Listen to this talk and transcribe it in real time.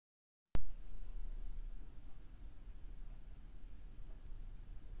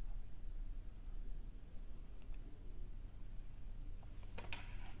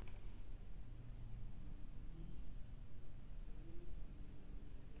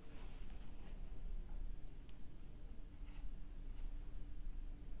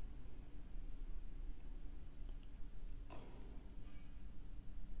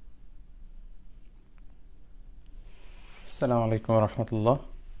আসসালামু আলাইকুম রহমতুল্লাহ।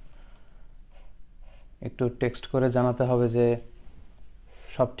 একটু টেক্সট করে জানাতে হবে যে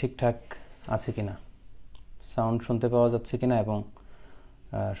সব ঠিকঠাক আছে কিনা, সাউন্ড শুনতে পাওয়া যাচ্ছে কিনা এবং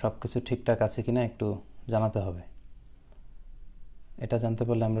সব কিছু ঠিকঠাক আছে কিনা একটু জানাতে হবে। এটা জানতে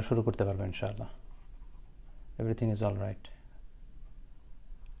পারলে আমরা শুরু করতে পারবো ইনশাআল্লাহ। Everything is all right.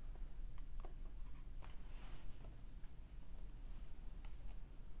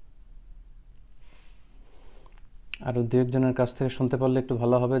 আরও দু একজনের কাছ থেকে শুনতে পারলে একটু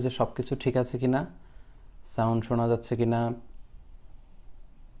ভালো হবে যে সব কিছু ঠিক আছে কিনা, সাউন্ড শোনা যাচ্ছে কিনা।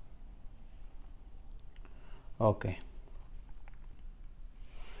 ওকে,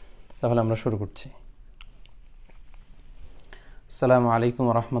 তাহলে আমরা শুরু করছি। আসসালামু আলাইকুম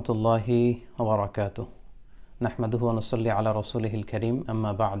রহমতুল্লাহি ওয়া বারাকাতুহু। নাহমাদুহু ওয়া নুসাল্লি আলা রাসূলিহিল কারীম,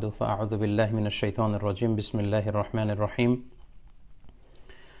 আম্মা বা'দু, ফাআউযু বিল্লাহি মিনাশ শাইতানির রাজীম। বিসমিল্লাহির রহমানির রহিম।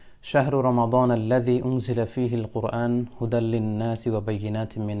 শাহরু রমাদান আল্লাযী উনজিলা ফীহিল কুরআন হুদাল লিন-নাসি ওয়া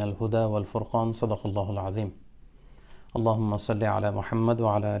বায়্যিনাতিন মিনাল হুদা ওয়াল ফুরকান। সাদাকাল্লাহুল আযীম। আল্লাহুম্মা সাল্লি আলা মুহাম্মাদ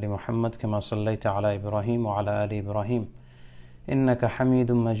ওয়া আলা আলি মুহাম্মাদ কামা সাল্লাইতা আলা ইব্রাহিম ওয়া আলা আলি ইব্রাহিম ইন্নাকা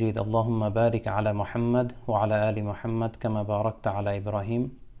হামিদুম মাজিদ। আল্লাহুম্মা বারিক আলা মুহাম্মাদ ওয়া আলা আলি মুহাম্মাদ কামা বারাকতা আলা ইব্রাহিম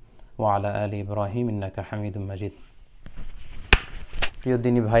ওয়া আলা আলি ইব্রাহিম ইন্নাকা হামিদুম মাজিদ। প্রিয়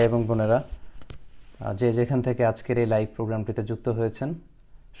দিনী ভাই এবং বোনেরা, যে যেখান থেকে আজকের এই লাইভ প্রোগ্রামটিতে যুক্ত হয়েছেন,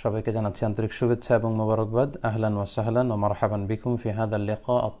 সবাইকে জানাচ্ছি আন্তরিক শুভেচ্ছা এবং মোবারকবাদ। আহলান ওয়া সাহলান ওয়া মারহাবান বিকুম ফি হাদাল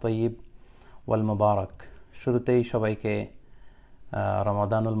লিকা আত-তাইয়িব ওয়াল মুবারাক। শুরুতেই সবাইকে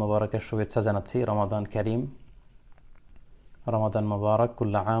রমাদানুল মুবারাকের শুভেচ্ছা জানাচ্ছি। রমাদান কারীম, রমাদান মুবারক,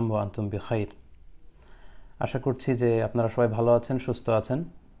 কুল্লা আম ওয়া আনতুম বিখাইর। আশা করছি যে আপনারা সবাই ভালো আছেন, সুস্থ আছেন,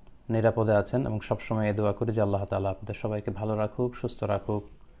 নিরাপদে আছেন এবং সবসময় এই দোয়া করি যে আল্লাহ তাআলা আপনাদের সবাইকে ভালো রাখুক, সুস্থ রাখুক,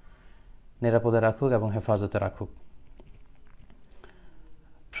 নিরাপদে রাখুক এবং হেফাজতে রাখুক।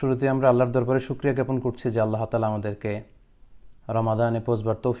 শুরুতে আমরা আল্লাহর দরবারে শুকরিয়া জ্ঞাপন করছি যে আল্লাহ তাআলা আমাদেরকে রমাদানে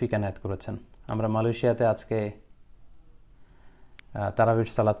পৌঁছবার তৌফিক এনায়েত করেছেন। আমরা মালয়েশিয়াতে আজকে তারাবির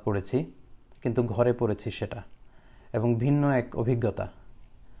সালাত পড়েছি, কিন্তু ঘরে পড়েছি সেটা, এবং ভিন্ন এক অভিজ্ঞতা।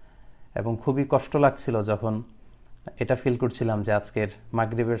 এবং খুবই কষ্ট লাগছিল যখন এটা ফিল করছিলাম যে আজকের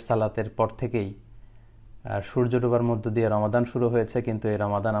মাগরিবের সালাতের পর থেকেই সূর্য ডোবার মধ্য দিয়ে রমাদান শুরু হয়েছে, কিন্তু এই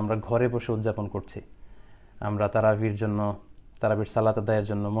রমাদান আমরা ঘরে বসে উদযাপন করছি। আমরা তারাবির সালাত আদায়ের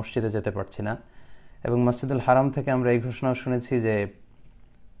জন্য মসজিদে যেতে পারছি না। এবং মসজিদুল হারাম থেকে আমরা এই ঘোষণাও শুনেছি যে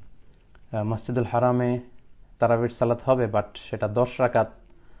মসজিদুল হারামে তারাবির সালাত হবে, বাট সেটা 10 রাকাত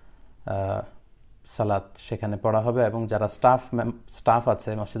সালাত সেখানে পড়া হবে এবং যারা স্টাফ আছে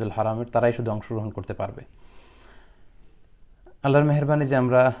মসজিদুল হারামের তারাই শুধু অংশগ্রহণ করতে পারবে। আল্লাহর মেহেরবানি যে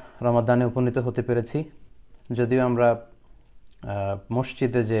আমরা রমাদানে উপনীত হতে পেরেছি। যদিও আমরা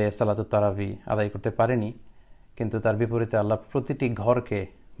মসজিদে যে সালাতুত তারাবি আদায় করতে পারিনি, কিন্তু তার বিপরীতে আল্লাহ প্রতিটি ঘরকে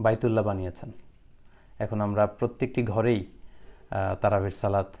বাইতুল্লাহ বানিয়েছেন। এখন আমরা প্রত্যেকটি ঘরেই তারাবির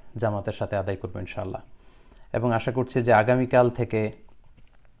সালাত জামাতের সাথে আদায় করবো ইনশাআল্লাহ। এবং আশা করছি যে আগামীকাল থেকে,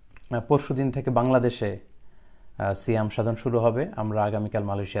 পরশু দিন থেকে বাংলাদেশে সিয়াম সাধন শুরু হবে। আমরা আগামীকাল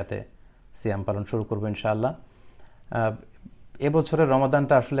মালয়েশিয়াতে সিয়াম পালন শুরু করবো ইনশাআল্লাহ। এবছরের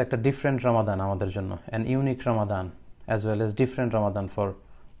রমাদানটা আসলে একটা ডিফারেন্ট রমাদান আমাদের জন্য, an unique Ramadan as well as different Ramadan for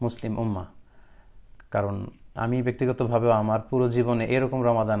Muslim উম্মাহ। কারণ আমি ব্যক্তিগতভাবেও আমার পুরো জীবনে এরকম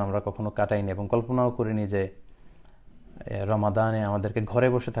রমাদান আমরা কখনো কাটাইনি এবং কল্পনাও করিনি যে রমাদানে আমাদেরকে ঘরে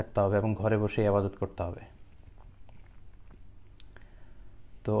বসে থাকতে হবে এবং ঘরে বসে ইবাদত করতে হবে।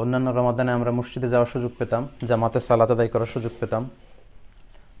 তো অন্যান্য রমাদানে আমরা মসজিদে যাওয়ার সুযোগ পেতাম, জামাতের সালাত আদায় করার সুযোগ পেতাম,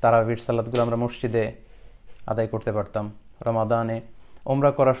 তারাবির সালাতগুলো আমরা মসজিদে আদায় করতে পারতাম। রমাদানে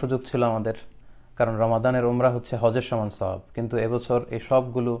ওমরা করার সুযোগ ছিল আমাদের, কারণ রমাদানের ওমরা হচ্ছে হজের সমান সওয়াব। কিন্তু এবছর এই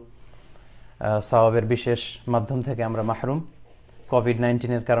সবগুলো সওয়াবের বিশেষ মাধ্যম থেকে আমরা মাহরুম।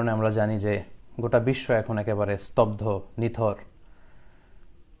 কোভিড-19 কারণে আমরা জানি যে গোটা বিশ্ব এখন একেবারে স্তব্ধ, নিথর।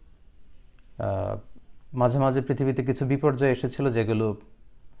 মাঝে মাঝে পৃথিবীতে কিছু বিপর্যয় এসেছিল যেগুলো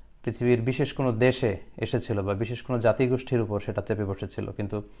পৃথিবীর বিশেষ কোনো দেশে এসেছিল বা বিশেষ কোনো জাতিগোষ্ঠীর উপর সেটা চেপে বসেছিল।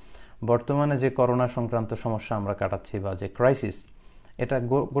 কিন্তু বর্তমানে যে করোনা সংক্রান্ত সমস্যা আমরা কাটাচ্ছি বা যে ক্রাইসিস, এটা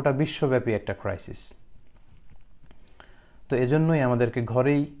গোটা বিশ্বব্যাপী একটা ক্রাইসিস। তো এজন্যই আমাদেরকে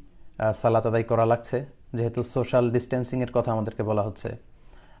ঘরেই সালাত আদায় করা লাগছে, যেহেতু সোশ্যাল ডিস্টেন্সিংয়ের কথা আমাদেরকে বলা হচ্ছে,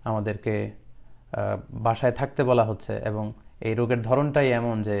 আমাদেরকে বাসায় থাকতে বলা হচ্ছে। এবং এই রোগের ধরনটাই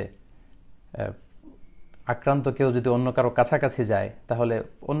এমন যে আক্রান্ত কেউ যদি অন্য কারো কাছাকাছি যায়, তাহলে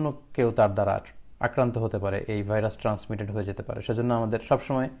অন্য কেউ তার দ্বারা আক্রান্ত হতে পারে, এই ভাইরাস ট্রান্সমিটেড হয়ে যেতে পারে। সেজন্য আমাদের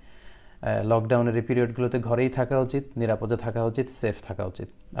সবসময় লকডাউনের এই পিরিয়ডগুলোতে ঘরেই থাকা উচিত, নিরাপদে থাকা উচিত, সেফ থাকা উচিত।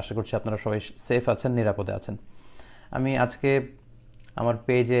 আশা করছি আপনারা সবাই সেফ আছেন, নিরাপদে আছেন। আমি আজকে আমার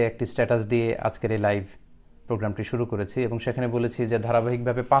পেজে একটি স্ট্যাটাস দিয়ে আজকের এই লাইভ প্রোগ্রামটি শুরু করেছি এবং সেখানে বলেছি যে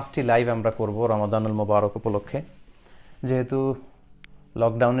ধারাবাহিকভাবে 5টি লাইভ আমরা করব রমাদানুল মুবারক উপলক্ষে। যেহেতু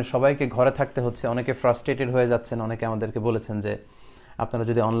লকডাউনে সবাইকে ঘরে থাকতে হচ্ছে, অনেকে ফ্রাস্ট্রেটেড হয়ে যাচ্ছেন, অনেকে আমাদেরকে বলেছেন যে আপনারা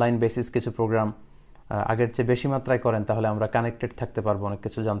যদি অনলাইন বেসিস কিছু প্রোগ্রাম আগের চেয়ে বেশি মাত্রায় করেন তাহলে আমরা কানেক্টেড থাকতে পারবো, অনেক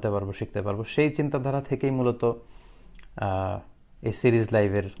কিছু জানতে পারবো, শিখতে পারবো। সেই চিন্তাধারা থেকেই মূলত এই সিরিজ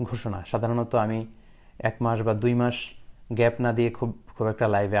লাইভের ঘোষণা। সাধারণত আমি 1 মাস বা 2 মাস গ্যাপ না দিয়ে খুব একটা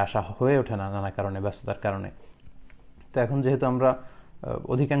লাইভে আসা হয়ে ওঠে না, নানা কারণে, ব্যস্ততার কারণে। তো এখন যেহেতু আমরা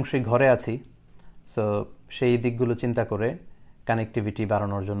অধিকাংশই ঘরে আছি, সো সেই দিকগুলো চিন্তা করে কানেক্টিভিটি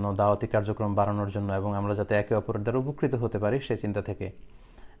বাড়ানোর জন্য, দাওয়াতি কার্যক্রম বাড়ানোর জন্য এবং আমরা যাতে একে অপরের দ্বারা উপকৃত হতে পারি সেই চিন্তা থেকে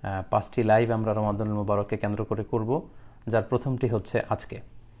 5টি লাইভ আমরা রমাদানুল মুবারককে কেন্দ্র করে করব, যার প্রথমটি হচ্ছে আজকে।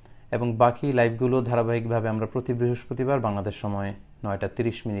 এবং বাকি লাইভগুলো ধারাবাহিকভাবে আমরা প্রতি বৃহস্পতিবার বাংলাদেশ সময়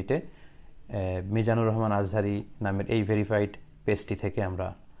 9:30 মিজানুর রহমান azhari নামের এই ভেরিফাইড পেজটি থেকে আমরা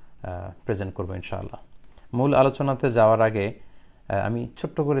প্রেজেন্ট করব ইনশাআল্লাহ। মূল আলোচনাতে যাওয়ার আগে আমি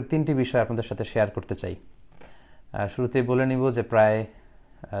ছোট্ট করে 3টি বিষয় আপনাদের সাথে শেয়ার করতে চাই। শুরুতেই বলে নিব যে প্রায়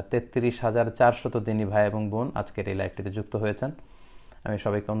 33,400 দিনী ভাই এবং বোন আজকের এই লাইভটিতে যুক্ত হয়েছেন। আমি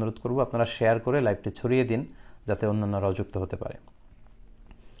সবাইকে অনুরোধ করব আপনারা শেয়ার করে লাইভটি ছড়িয়ে দিন, যাতে অন্যান্যরাও যুক্ত হতে পারে।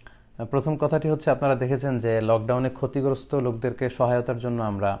 প্রথম কথাটি হচ্ছে, আপনারা দেখেছেন যে লকডাউনে ক্ষতিগ্রস্ত লোকদেরকে সহায়তার জন্য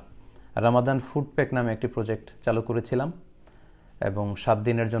আমরা রামাদান ফুড প্যাক নামে একটি প্রজেক্ট চালু করেছিলাম এবং 7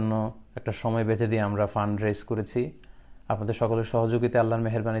 দিনের জন্য একটা সময় বেঁধে দিয়ে আমরা ফান্ড রেজ করেছি। আপনাদের সকলের সহযোগিতায়, আল্লাহর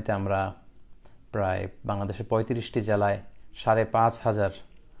মেহেরবানিতে আমরা প্রায় বাংলাদেশের 35টি জেলায় 5,500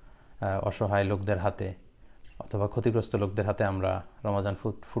 অসহায় লোকদের হাতে অথবা ক্ষতিগ্রস্ত লোকদের হাতে আমরা রমাদান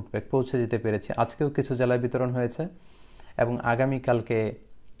ফুড প্যাক পৌঁছে দিতে পেরেছি। আজকেও কিছু জেলায় বিতরণ হয়েছে এবং আগামীকালকে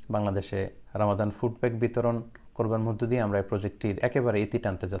বাংলাদেশে রমাদান ফুড প্যাক বিতরণ করবার মধ্য দিয়ে আমরা এই প্রজেক্টটির একেবারে ইতি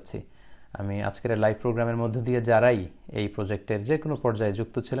টানতে যাচ্ছি। আমি আজকের লাইভ প্রোগ্রামের মধ্য দিয়ে যারাই এই প্রজেক্টের যে কোনো পর্যায়ে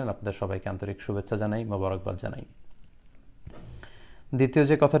যুক্ত ছিলেন আপনাদের সবাইকে আন্তরিক শুভেচ্ছা জানাই, মোবারকবাদ জানাই। দ্বিতীয়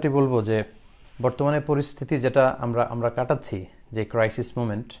যে কথাটি বলবো, যে বর্তমানে পরিস্থিতি যেটা আমরা কাটাচ্ছি, যে ক্রাইসিস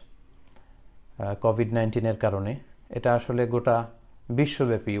মোমেন্ট কোভিড-19-এর কারণে, এটা আসলে গোটা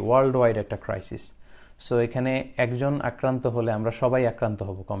বিশ্বব্যাপী ওয়ার্ল্ড ওয়াইড একটা ক্রাইসিস। সো এখানে একজন আক্রান্ত হলে আমরা সবাই আক্রান্ত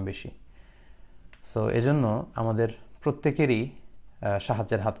হব কম বেশি। সো এজন্য আমাদের প্রত্যেকেরই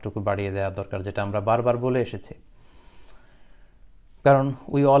সাহায্যের হাতটুকু বাড়িয়ে দেওয়া দরকার, যেটা আমরা বারবার বলে এসেছি, কারণ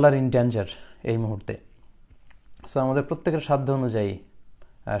we all R in danger এই মুহূর্তে। সো আমাদের প্রত্যেকের সাধ্য অনুযায়ী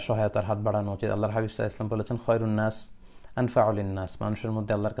সহায়তার হাত বাড়ানো উচিত। আল্লাহর হাবিব সাল্লাল্লাহু আলাইহি ওয়াসাল্লাম বলেছেন, খয়রুন নাস আনফাউলিন নাস, মানুষের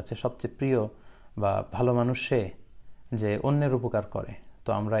মধ্যে আল্লাহর কাছে সবচেয়ে প্রিয় বা ভালো মানুষ সে যে অন্যের উপকার করে। তো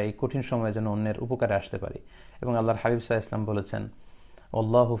আমরা এই কঠিন সময়ের জন্য অন্যের উপকারে আসতে পারি। এবং আল্লাহর হাবিব সাল্লাল্লাহু আলাইহি ওয়াসাল্লাম বলেছেন,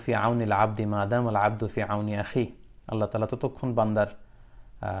 আল্লাহু ফি আউনিল আবদি মা দামাল আবদু ফি আউনি আখি, আল্লাহ তাআলা ততক্ষণ বান্দার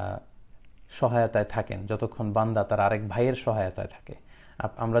সহায়তায় থাকেন যতক্ষণ বান্দা তার আরেক ভাইয়ের সহায়তায় থাকে।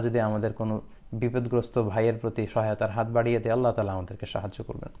 আমরা যদি আমাদের কোনো বিপদগ্রস্ত ভাইয়ের প্রতি সহায়তার হাত বাড়িয়ে দিই, আল্লাহ তাআলা আমাদেরকে সাহায্য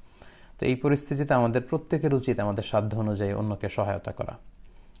করবেন। তো এই পরিস্থিতিতে আমাদের প্রত্যেকের উচিত আমাদের সাধ্য অনুযায়ী অন্যকে সহায়তা করা।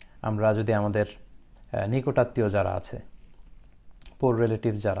 আমরা যদি আমাদের নিকটাত্মীয় যারা আছে, পোর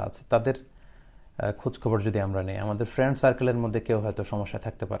রিলেটিভস যারা আছে, তাদের খোঁজখবর যদি আমরা নিই, আমাদের ফ্রেন্ড সার্কেলের মধ্যে কেউ হয়তো সমস্যায়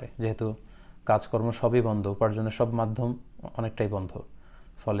থাকতে পারে, যেহেতু কাজকর্ম সবই বন্ধ, উপার্জনের সব মাধ্যম অনেকটাই বন্ধ।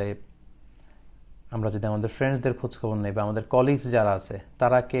 ফলে আমরা যদি আমাদের ফ্রেন্ডসদের খোঁজখবর নেই বা আমাদের কলিগস যারা আছে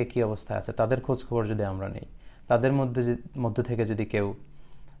তারা কে কী অবস্থায় আছে তাদের খোঁজখবর যদি আমরা নিই, তাদের মধ্যে থেকে যদি কেউ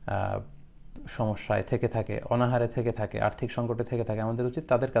সমস্যায় থেকে থাকে, অনাহারে থেকে থাকে, আর্থিক সংকটে থেকে থাকে, আমাদের উচিত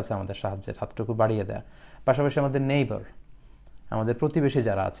তাদের কাছে আমাদের সাহায্যের হাতটুকু বাড়িয়ে দেয়া। পাশাপাশি আমাদের নেইবার, আমাদের প্রতিবেশী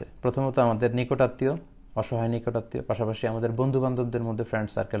যারা আছে, প্রথমত আমাদের নিকটাত্মীয়, অসহায় নিকটাত্মীয়, পাশাপাশি আমাদের বন্ধুবান্ধবদের মধ্যে, ফ্রেন্ড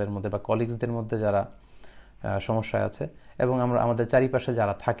সার্কেলের মধ্যে বা কলিগসদের মধ্যে যারা সমস্যায় আছে, এবং আমাদের চারিপাশে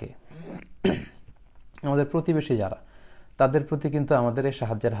যারা থাকে, আমাদের প্রতিবেশী যারা, তাদের প্রতি কিন্তু আমাদের এই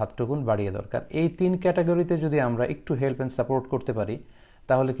সাহায্যের হাতটুকুন বাড়িয়ে দরকার। এই 3 ক্যাটাগরিতে যদি আমরা একটু হেল্প অ্যান্ড সাপোর্ট করতে পারি,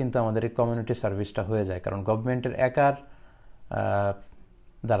 তাহলে কিন্তু আমাদের এই কমিউনিটি সার্ভিসটা হয়ে যায়। কারণ গভর্নমেন্টের একার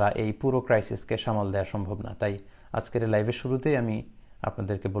দ্বারা এই পুরো ক্রাইসিসকে সামাল দেওয়া সম্ভব না। তাই আজকের লাইভের শুরুতেই আমি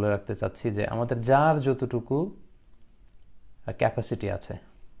আপনাদেরকে বলে রাখতে চাচ্ছি যে আমাদের যার যতটুকু ক্যাপাসিটি আছে,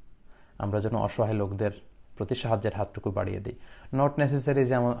 আমরা যেন অসহায় লোকদের প্রতি সাহায্যের হাতটুকু বাড়িয়ে দিই। নট নেসেসারি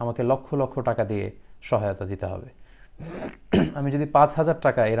যে আমাকে লক্ষ লক্ষ টাকা দিয়ে সহায়তা দিতে হবে। আমি যদি 5,000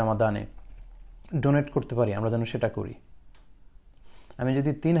 টাকা এই রমাদানে ডোনেট করতে পারি, আমরা যেন সেটা করি। আমি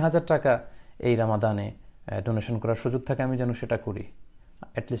যদি 3,000 টাকা এই রমাদানে ডোনেশন করার সুযোগ থাকে, আমি যেন সেটা করি।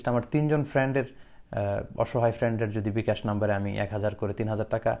 অ্যাটলিস্ট আমার 3 জন ফ্রেন্ডের, অসহায় ফ্রেন্ডের যদি বিকাশ নাম্বারে আমি 1,000 করে 3,000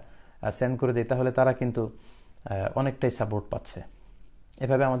 টাকা সেন্ড করে দিই, তাহলে তারা কিন্তু অনেকটাই সাপোর্ট পাচ্ছে।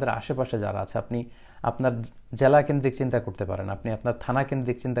 এভাবে আমাদের আশেপাশে যারা আছে, আপনি আপনার জেলা কেন্দ্রিক চিন্তা করতে পারেন, আপনি আপনার থানা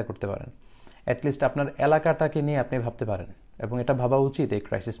কেন্দ্রিক চিন্তা করতে পারেন, অ্যাটলিস্ট আপনার এলাকাটাকে নিয়ে আপনি ভাবতে পারেন। এবং এটা ভাবা উচিত এই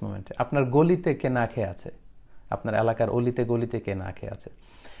ক্রাইসিস মোমেন্টে। আপনার গলিতে কে না খেয়ে আছে, আপনার এলাকার অলিতে গলিতে কে না খেয়ে আছে।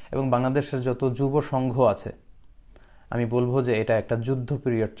 এবং বাংলাদেশের যত যুব সংঘ আছে, আমি বলবো যে এটা একটা যুদ্ধ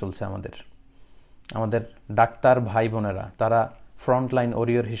পিরিয়ড চলছে আমাদের ডাক্তার ভাই বোনেরা তারা ফ্রন্টলাইন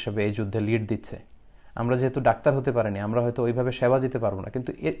ওরিয়র হিসেবে এই যুদ্ধে লিড দিচ্ছে। আমরা যেহেতু ডাক্তার হতে পারিনি, আমরা হয়তো ওইভাবে সেবা দিতে পারবো না,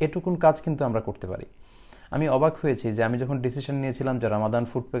 কিন্তু এটুকুন কাজ কিন্তু আমরা করতে পারি। আমি অবাক হয়েছি যে আমি যখন ডিসিশন নিয়েছিলাম যে রামাদান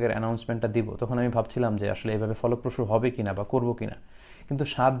ফুড প্যাকের অ্যানাউন্সমেন্টটা দিব, তখন আমি ভাবছিলাম যে আসলে এভাবে ফলপ্রসূ হবে কিনা বা করবো কিনা। কিন্তু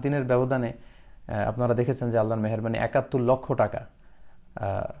 7 দিনের ব্যবধানে আপনারা দেখেছেন যে আল্লাহর মেহেরবানি 71 লক্ষ টাকা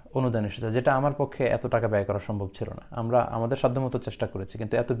অনুদান এসেছে, যেটা আমার পক্ষে এত টাকা ব্যয় করা সম্ভব ছিল না। আমরা আমাদের সাধ্যমতো চেষ্টা করেছি,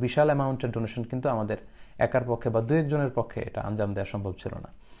 কিন্তু এত বিশাল অ্যামাউন্টের ডোনেশন কিন্তু আমাদের একার পক্ষে বা 2-1 জনের পক্ষে এটা আঞ্জাম দেওয়া সম্ভব ছিল না।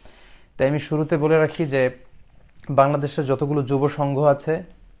 তাই আমি শুরুতে বলে রাখি যে বাংলাদেশের যতগুলো যুব সংঘ আছে,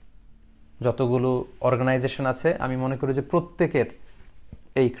 যতগুলো অর্গানাইজেশন আছে, আমি মনে করি যে প্রত্যেকের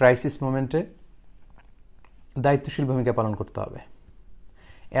এই ক্রাইসিস মোমেন্টে দায়িত্বশীল ভূমিকা পালন করতে হবে।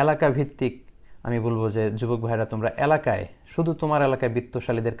 এলাকা ভিত্তিক আমি বলবো যে যুবক ভাইরা, তোমরা এলাকায়, শুধু তোমার এলাকায়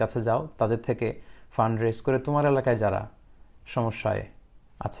বিত্তশালীদের কাছে যাও, তাদের থেকে ফান্ড রেজ করে তোমার এলাকায় যারা সমস্যায়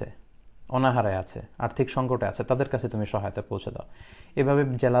আছে, অনাহারে আছে, আর্থিক সংকটে আছে, তাদের কাছে তুমি সহায়তা পৌঁছে দাও। এভাবে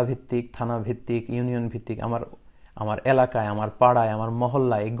জেলা ভিত্তিক, থানা ভিত্তিক, ইউনিয়ন ভিত্তিক, আমার এলাকায়, আমার পাড়ায়, আমার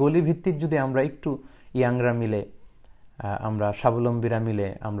মহল্লায়, গলি ভিত্তিক যদি আমরা একটু ইয়াংরা মিলে, আমরা স্বাবলম্বীরা মিলে,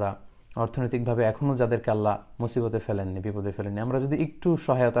 আমরা অর্থনৈতিকভাবে এখনও যাদেরকে আল্লাহ মুসিবতে ফেলেননি, বিপদে ফেলেননি, আমরা যদি একটু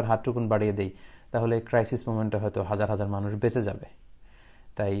সহায়তার হাতটুকুন বাড়িয়ে দিই, তাহলে ক্রাইসিস মোমেন্টে হয়তো হাজার হাজার মানুষ বেঁচে যাবে।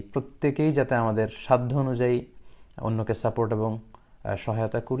 তাই প্রত্যেকেই যাতে আমাদের সাধ্য অনুযায়ী অন্যকে সাপোর্ট এবং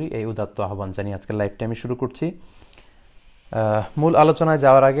সহায়তা করি, এই উদাত্ত আহ্বান জানিয়ে আজকের লাইভটা আমি শুরু করছি। মূল আলোচনায়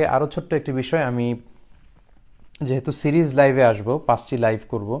যাওয়ার আগে আরও ছোট্ট একটি বিষয়, আমি যেহেতু সিরিজ লাইভে আসব, 5টি লাইভ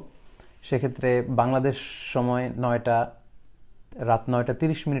করব, সেক্ষেত্রে বাংলাদেশ সময় রাত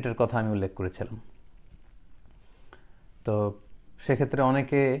 9:30 কথা আমি উল্লেখ করেছিলাম। তো সেক্ষেত্রে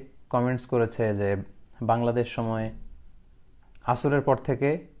অনেকে কমেন্টস করেছে যে বাংলাদেশ সময় আসরের পর থেকে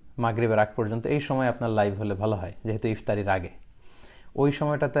মাগরিবের আগ পর্যন্ত এই সময় আপনার লাইভ হলে ভালো হয়, যেহেতু ইফতারির আগে। ওই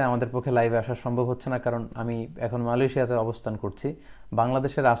সময়টাতে আমাদের পক্ষে লাইভে আসা সম্ভব হচ্ছে না, কারণ আমি এখন মালয়েশিয়াতে অবস্থান করছি।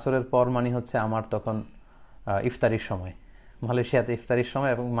 বাংলাদেশের আসরের পর মানে হচ্ছে আমার তখন ইফতারির সময়, মালয়েশিয়াতে ইফতারির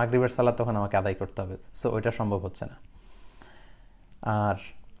সময়, এবং মাগরিবের সালাত তখন আমাকে আদায় করতে হবে। সো ওইটা সম্ভব হচ্ছে না। আর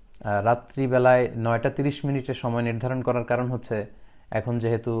রাত্রিবেলায় 9:30 সময় নির্ধারণ করার কারণ হচ্ছে, এখন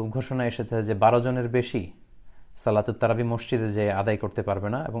যেহেতু ঘোষণা এসেছে যে 12 জনের বেশি সালাতুত তারাবি মসজিদে যে আদায় করতে পারবে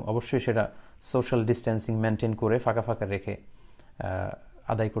না, এবং অবশ্যই সেটা সোশ্যাল ডিস্টেন্সিং মেনটেন করে ফাঁকা ফাঁকা রেখে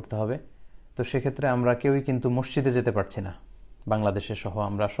আদায় করতে হবে। তো সেক্ষেত্রে আমরা কেউই কিন্তু মসজিদে যেতে পারছি না, বাংলাদেশে সহ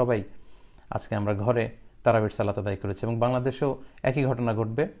আমরা সবাই আজকে আমরা ঘরে তারাবির সালাত আদায় করেছি, এবং বাংলাদেশেও একই ঘটনা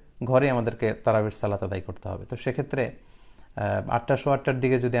ঘটবে, ঘরে আমাদেরকে তারাবির সালাত আদায় করতে হবে। তো সেক্ষেত্রে 8টা-8:15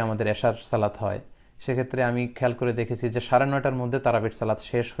 দিকে যদি আমাদের এশার সালাত হয়, সেক্ষেত্রে আমি খেয়াল করে দেখেছি যে 9:30 মধ্যে তারাবির সালাত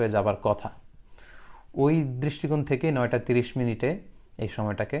শেষ হয়ে যাবার কথা। ওই দৃষ্টিকোণ থেকে 9:30 এই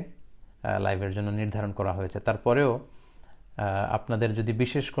সময়টাকে লাইভের জন্য নির্ধারণ করা হয়েছে। তারপরেও আপনাদের যদি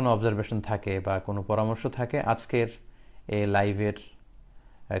বিশেষ কোনো অবজারভেশন থাকে বা কোনো পরামর্শ থাকে, আজকের এই লাইভের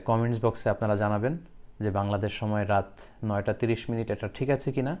কমেন্টস বক্সে আপনারা জানাবেন যে বাংলাদেশ সময় রাত 9:30 এটা ঠিক আছে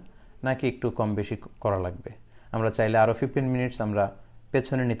কিনা, নাকি একটু কম বেশি করা লাগবে। আমরা চাইলে আরও 15 মিনিটস আমরা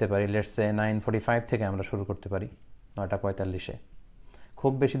পেছনে নিতে পারি, লেটস সে 9:45 থেকে আমরা শুরু করতে পারি 9:45-এ।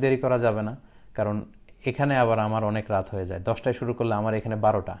 খুব বেশি দেরি করা যাবে না, কারণ এখানে আবার আমার অনেক রাত হয়ে যায়। 10টায় শুরু করলে আমার এখানে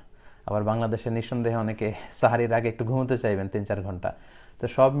 12টা, আবার বাংলাদেশে নিঃসন্দেহে অনেকে সাহারির আগে একটু ঘুমোতে চাইবেন 3-4 ঘন্টা। তো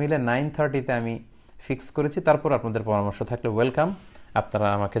সব মিলে 9:30-তে আমি ফিক্স করেছি। তারপর আপনাদের পরামর্শ থাকলে ওয়েলকাম, আপনারা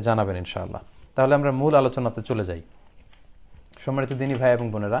আমাকে জানাবেন ইনশাআল্লাহ। তাহলে আমরা মূল আলোচনাতে চলে যাই। সম্মানিত দিনী ভাই এবং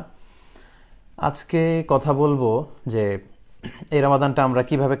বোনেরা, আজকে কথা বলবো যে এই রমাদানটা আমরা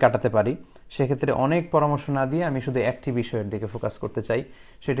কিভাবে কাটাতে পারি। সেক্ষেত্রে অনেক পরামর্শ না দিয়ে আমি শুধু একটি বিষয়ের দিকে ফোকাস করতে চাই।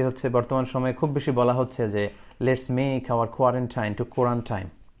 সেটি হচ্ছে, বর্তমান সময়ে খুব বেশি বলা হচ্ছে যে let's make our quarantine two Quran time.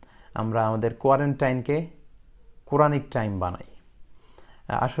 আমরা আমাদের কোয়ারেন্টাইনকে কোরআনিক টাইম বানাই।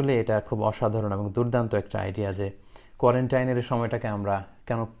 আসলে এটা খুব অসাধারণ এবং দুর্দান্ত একটা আইডিয়া যে কোয়ারেন্টাইনের সময়টাকে আমরা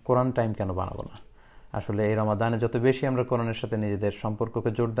কেন কোরআন টাইম কেন বানাবো না। আসলে এই রমাদানে যত বেশি আমরা কোরআনের সাথে নিজেদের সম্পর্ককে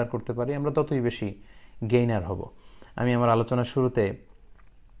জোরদার করতে পারি, আমরা ততই বেশি গেইনার হব। আমি আমার আলোচনার শুরুতে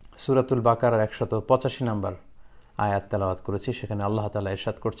সূরাতুল বাকারার 185 নম্বর আয়াত তেলাওয়াত করেছি। সেখানে আল্লাহ তাআলা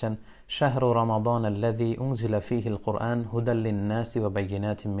ইরশাদ করছেন, শাহরু রমাদান আল্লাযী উনজিলা ফীহিল কুরআন হুদাল লিন-নাসি ওয়া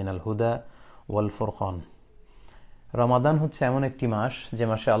বায়িনাতিন মিনাল হুদা ওয়াল ফুরকান। রমাদান হচ্ছে এমন একটি মাস যে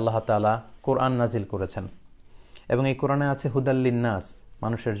মাসে আল্লাহ তাআলা কোরআন নাজিল করেছেন, এবং এই কোরআনে আছে হুদাল লিন-নাস,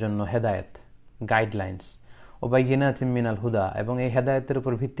 মানুষের জন্য হেদায়েত, গাইডলাইন্স, ও বায়িনাতিন মিনাল হুদা, এবং এই হেদায়েতের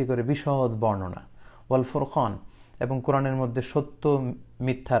উপর ভিত্তি করে বিশদ বর্ণনা, ওয়াল ফুরকান, এবং কোরআনের মধ্যে সত্য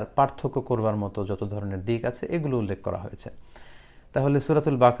মিথ্যার পার্থক্য করবার মতো যত ধরনের দিক আছে এগুলো উল্লেখ করা হয়েছে। তাহলে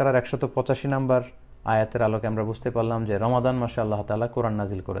সূরাতুল বাকারার 185 নম্বর আয়াতের আলোকে আমরা বুঝতে পারলাম যে রমাদান মাসে আল্লাহ তাআলা কোরআন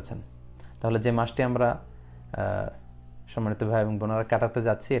নাজিল করেছেন। তাহলে যে মাসটি আমরা সম্মানিত ভাই এবং বোনেরা, কাটাতে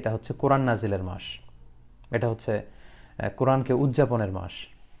যাচ্ছি। এটা হচ্ছে কোরআন নাজিলের মাস, এটা হচ্ছে কোরআনকে উদযাপনের মাস।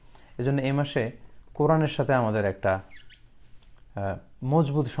 এজন্য এই মাসে কোরআনের সাথে আমাদের একটা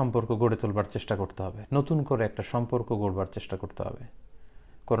মজবুত সম্পর্ক গড়ে তোলবার চেষ্টা করতে হবে, নতুন করে একটা সম্পর্ক গড়বার চেষ্টা করতে হবে,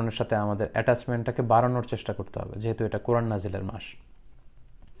 কোরআনের সাথে আমাদের অ্যাটাচমেন্টটাকে বাড়ানোর চেষ্টা করতে হবে, যেহেতু এটা কোরআন নাজিলের মাস।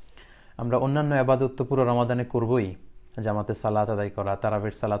 আমরা অন্যান্য আবাদত তো পুরো রমাদানে করবই, জামাতে সালাত আদায় করা,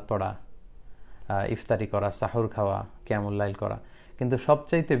 তারাবির সালাত পড়া, ইফতারি করা, সাহুর খাওয়া, কিয়ামুল লাইল করা, কিন্তু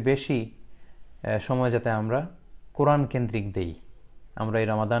সবচাইতে বেশি সময় যাতে আমরা কোরআন কেন্দ্রিক দেই, আমরা এই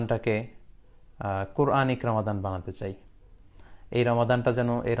রমাদানটাকে কোরআনিক রমাদান বানাতে চাই। এই রমাদানটা যেন,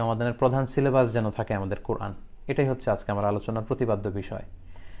 এই রমাদানের প্রধান সিলেবাস যেন থাকে আমাদের কোরআন। এটাই হচ্ছে আজকে আমার আলোচনার প্রতিপাদ্য বিষয়,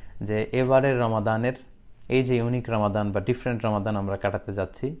 যে এবারের রমাদানের এই যে ইউনিক রমাদান বা ডিফারেন্ট রমাদান আমরা কাটাতে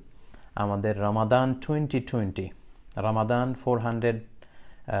যাচ্ছি, আমাদের রমাদান 2020, রমাদান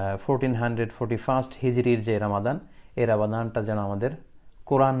 1441 হিজরির যে রমাদান, এই রমাদানটা যেন আমাদের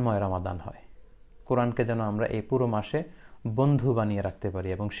কোরআনময় রমাদান হয়। কোরআনকে যেন আমরা এই পুরো মাসে বন্ধু বানিয়ে রাখতে পারি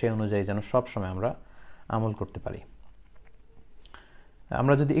এবং সে অনুযায়ী যেন সবসময় আমরা আমল করতে পারি।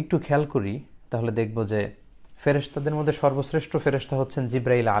 আমরা যদি একটু খেয়াল করি তাহলে দেখব যে ফেরেশতাদের মধ্যে সর্বশ্রেষ্ঠ ফেরেশতা হচ্ছেন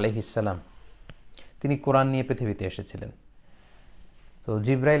জিবরাইল আলাইহিস সালাম। তিনি কোরআন নিয়ে পৃথিবীতে এসেছিলেন। তো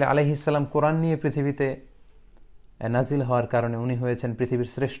জিবরাইল আলাইহিস সালাম কোরআন নিয়ে পৃথিবীতে নাজিল হওয়ার কারণে উনি হয়েছেন পৃথিবীর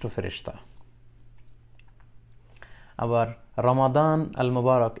শ্রেষ্ঠ ফেরেশতা। আবার রমাদান আল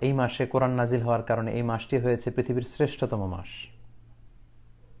মুবারক, এই মাসে কোরআন নাজিল হওয়ার কারণে এই মাসটি হয়েছে পৃথিবীর শ্রেষ্ঠতম মাস।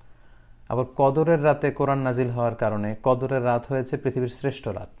 আবার কদরের রাতে কোরআন নাজিল হওয়ার কারণে কদরের রাত হয়েছে পৃথিবীর শ্রেষ্ঠ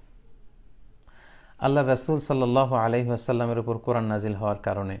রাত। আল্লাহ রাসূল সাল্লাল্লাহু আলাইহি ওয়াসাল্লামের উপর কোরআন নাজিল হওয়ার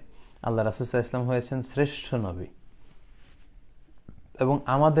কারণে আল্লাহ রাসূল সাল্লাল্লাহু আলাইহি ওয়াসাল্লাম হয়েছেন শ্রেষ্ঠ নবী। এবং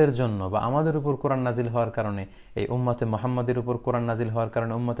আমাদের জন্য বা আমাদের উপর কোরআন নাজিল হওয়ার কারণে, এই উম্মতে মুহাম্মাদের উপর কোরআন নাজিল হওয়ার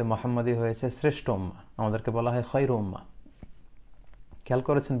কারণে উম্মতে মুহাম্মাদি হয়েছে শ্রেষ্ঠ উম্মাহ। আমাদেরকে বলা হয় খায়রু উম্মাহ। খেয়াল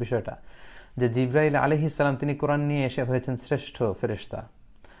করেছেন বিষয়টা, যে জিবরাইল আলাইহিস সালাম তিনি কোরআন নিয়ে এসে হয়েছেন শ্রেষ্ঠ ফেরেশতা।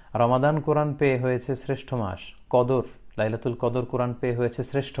 রমাদান কোরআন পেয়ে হয়েছে শ্রেষ্ঠ মাস। কদর, লাইলাতুল কদর কোরআন পেয়ে হয়েছে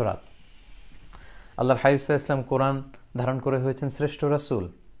শ্রেষ্ঠ রাত। আল্লাহর হাবিব সাল্লাল্লাহু আলাইহি ওয়াসাল্লাম কোরআন ধারণ করে হয়েছেন শ্রেষ্ঠ রাসূল।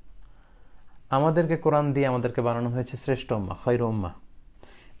 আমাদেরকে কোরআন দিয়ে আমাদেরকে বানানো হয়েছে শ্রেষ্ঠ উম্মাহ, খায়রু উম্মাহ।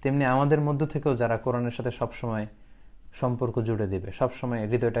 তেমনি আমাদের মধ্য থেকেও যারা কোরআনের সাথে সবসময় সম্পর্ক জুড়ে দিবে, সবসময়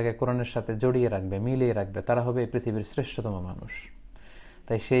হৃদয়টাকে কোরআনের সাথে জড়িয়ে রাখবে, মিলিয়ে রাখবে, তারা হবে এই পৃথিবীর শ্রেষ্ঠতম মানুষ।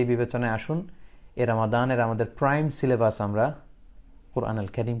 তাই সেই বিবেচনায় আসুন এ রমাদানের আমাদের প্রাইম সিলেবাস আমরা কোরআন আল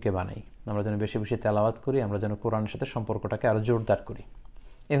কারীমকে বানাই। আমরা যেন বেশি বেশি তেলাওয়াত করি, আমরা যেন কোরআনের সাথে সম্পর্কটাকে আরও জোরদার করি।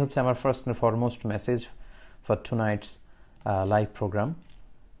 এ হচ্ছে আমার first and foremost message for টুনাইটস live programme.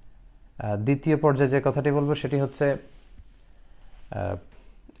 দ্বিতীয় পর্যায়ে যে কথাটি বলবো সেটি হচ্ছে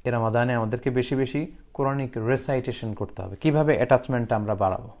এ রমাদানে আমাদেরকে বেশি বেশি কোরআনিক রেসাইটেশন করতে হবে। কিভাবে অ্যাটাচমেন্টটা আমরা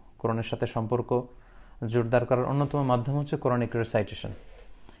বাড়াবো, কোরআনের সাথে সম্পর্ক জোরদার করার অন্যতম মাধ্যম হচ্ছে কোরআনিক রেসাইটেশন।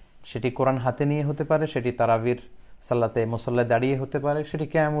 সেটি কোরআন হাতে নিয়ে হতে পারে, সেটি তারাবির সাল্লাতে মুসল্লায় দাঁড়িয়ে হতে পারে, সেটি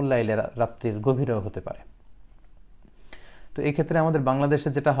কিয়ামুল লাইলে রাত্রির গভীরেও হতে পারে। তো এই ক্ষেত্রে আমাদের বাংলাদেশে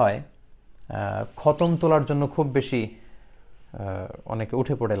যেটা হয়, খতম তোলার জন্য খুব বেশি অনেকে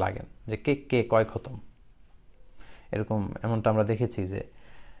উঠে পড়ে লাগেন যে কে কয় খতম, এমনটা আমরা দেখেছি যে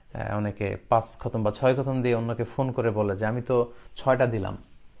অনেকে 5 খতম বা 6 খতম দিয়ে অন্যকে ফোন করে বলে যে আমি তো 6টা দিলাম,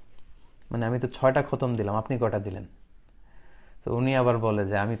 মানে আমি তো 6টা খতম দিলাম, আপনি কয়টা দিলেন? তো উনি আবার বলে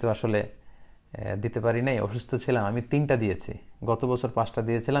যে আমি তো আসলে দিতে পারি নাই, অসুস্থ ছিলাম, আমি 3টা দিয়েছি। গত বছর 5টা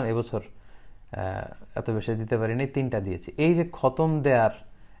দিয়েছিলাম, এবছর এত বেশি দিতে পারি নাই, 3টা দিয়েছি। এই যে খতম দেওয়ার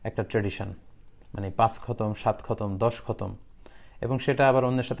একটা ট্রেডিশন, মানে 5 খতম, 7 খতম, 10 খতম, এবং সেটা আবার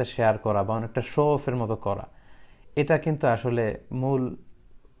অন্যের সাথে শেয়ার করা বা অনেকটা শো অফের মতো করা, এটা কিন্তু আসলে মূল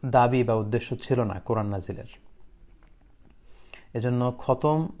দাবি বা উদ্দেশ্য ছিল না কোরআন নাজিলের। এজন্য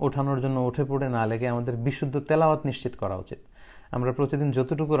খতম ওঠানোর জন্য উঠে পড়ে না লেগে আমাদের বিশুদ্ধ তেলাওয়াত নিশ্চিত করা উচিত। আমরা প্রতিদিন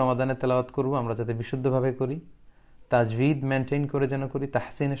যতটুকু রমাদানে তেলাওয়াত করব আমরা যাতে বিশুদ্ধভাবে করি, তাজভিদ মেনটেন করে যেন করি,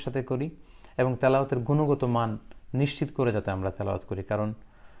 তাহসিনের সাথে করি, এবং তেলাওয়াতের গুণগত মান নিশ্চিত করে যাতে আমরা তেলাওয়াত করি। কারণ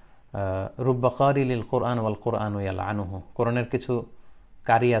রুব্বা কারিলিল কোরআন ওয়াল কোরআন ইয়ালআনুহু, কোরআনের কিছু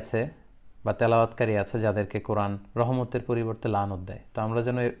কারি আছে বা তেলাওয়াতকারী আছে যাদেরকে কোরআন রহমতের পরিবর্তে লানত দেয়। তো আমরা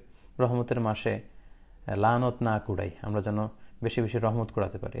যেন রহমতের মাসে লানত না কুড়াই, আমরা যেন বেশি বেশি রহমত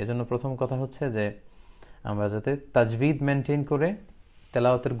কুড়াতে পারি। এজন্য প্রথম কথা হচ্ছে যে আমরা যাতে তাজভিদ মেনটেন করে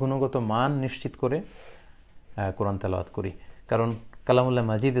তেলাওয়াতের গুণগত মান নিশ্চিত করে কোরআন তেলাওয়াত করি। কারণ কালামুল্লাহ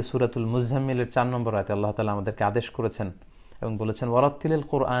মাজিদে সূরাতুল মুজাম্মিলের 4 নম্বর আয়াতে আল্লাহ তাআলা আমাদেরকে আদেশ করেছেন এবং বলেছেন ওয়ারাত্তিলিল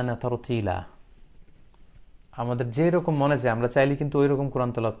কুরআনা তারতিলা। আমাদের যে রকম মনে চায় আমরা চাইলে কিন্তু ওই রকম কোরআন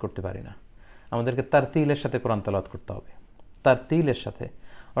তেলাওয়াত করতে পারি না। আমাদেরকে তারতিলের সাথে কোরআন তেলাওয়াত করতে হবে, তারতিলের সাথে,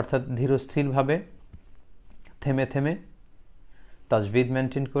 অর্থাৎ ধীর স্থিরভাবে থেমে থেমে তাজভিদ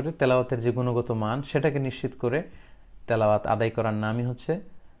মেনটেন করে তেলাওয়াতের যে গুণগত মান সেটাকে নিশ্চিত করে তেলাওয়াত আদায় করার নামই হচ্ছে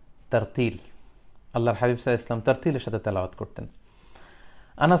তারতিল। আল্লাহর হাবিব সাল্লাল্লাহু আলাইহি ওয়াসাল্লাম তারতিলের সাথে তেলাওয়াত করতেন।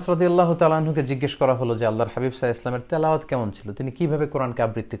 আনাস রাদিয়াল্লাহু তাআলা আনহুকে জিজ্ঞেস করা হলো যে আল্লাহর হাবিব সাল্লাল্লাহু আলাইহি ওয়াসাল্লামের তেলাওয়াত কেমন ছিল, তিনি কিভাবে কোরআনকে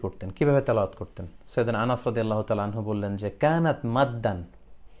আবৃত্তি করতেন, কিভাবে তেলাওয়াত করতেন। সাইয়েদনা আনাস রাদিয়াল্লাহু তাআলা আনহু বললেন যে কানাত মাদ্দান,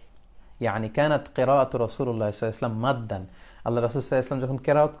 ইয়ানি কানাত কিরাআতু রাসূলুল্লাহ সাল্লাল্লাহু আলাইহি ওয়াসাল্লাম মাদ্দান। আল্লাহ রাসূল সাল্লাল্লাহু আলাইহি ওয়াসাল্লাম যখন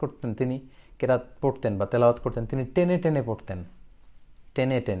কিরাআত করতেন, তিনি কিরাত পড়তেন বা তেলাওয়াত করতেন, তিনি টেনে টেনে পড়তেন,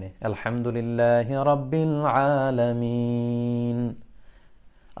 টেনে টেনে। আলহামদুলিল্লাহি রাব্বিল আলামিন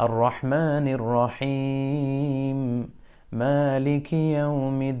আর রহমানির রহিম মালিকি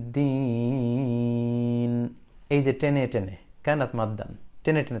ইয়াউমিদ্দিন, এই যে টেনে টেনে, কানাত মাদ্দান,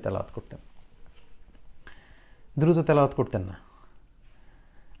 টেনে টেনে তেলাওয়াত করতেন, দ্রুত তেলাওয়াত করতেন না।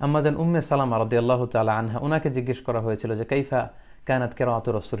 আম্মাজান উম্মে সালামা রাদিয়াল্লাহু তাআলা আনহা, ওনাকে জিজ্ঞেস করা হয়েছিল যে কাইফা কানাত কিরাআতু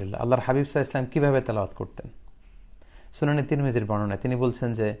রাসূলিল্লাহ, আল্লাহর হাবিব সাল্লাল্লাহু আলাইহি ওয়াসাল্লাম কিভাবে তেলাওয়াত করতেন। সুনানে তিরমিজির বর্ণনায় তিনি বলছেন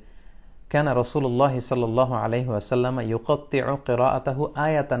যে কানা রাসূলুল্লাহ সাল্লাল্লাহু আলাইহি ওয়াসাল্লাম ইউকাত্তিউ কিরাআতাহু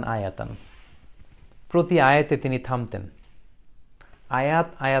আয়াতান আয়াতান, প্রতি আয়াতে তিনি থামতেন, আয়াত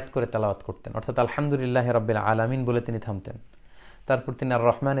আয়াত করে তেলাওয়াত করতেন। অর্থাৎ আলহামদুলিল্লাহি রাব্বিল আলামিন বলে তিনি থামতেন, তারপর তিনি আর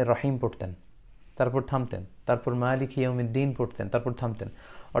রহমানির রহিম পড়তেন, তারপর থামতেন, তারপর মালিকি ইয়াউমিদ্দিন পড়তেন, তারপর থামতেন।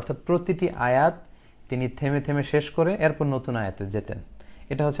 অর্থাৎ প্রতিটি আয়াত তিনি থেমে থেমে শেষ করে এরপর নতুন আয়াতে যেতেন।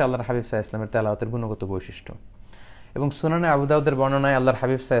 এটা হচ্ছে আল্লাহর হাবিব সাল্লাল্লাহু আলাইহি ওয়াসাল্লামের তেলাওয়াতের গুণগত বৈশিষ্ট্য। এবং সুনানে আবু দাউদের বর্ণনায় আল্লাহর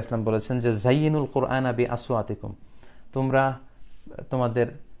হাবিব সাল্লাল্লাহু আলাইহি ওয়াসাল্লাম বলেছেন যে জাইয়িনুল কুরআনা বিআসওয়াতিকুম, তোমরা তোমাদের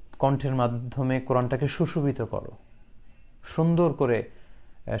কণ্ঠের মাধ্যমে কোরআনটাকে সুশোভিত করো, সুন্দর করে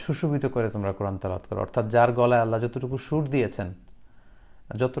সুশোভিত করে তোমরা কোরআন তেলাওয়াত করো। অর্থাৎ যার গলায় আল্লাহ যতটুকু সুর দিয়েছেন,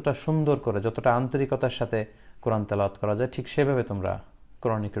 যতটা সুন্দর করে, যতটা আন্তরিকতার সাথে কোরআন তেলাওয়াত করা যায়, ঠিক সেভাবে তোমরা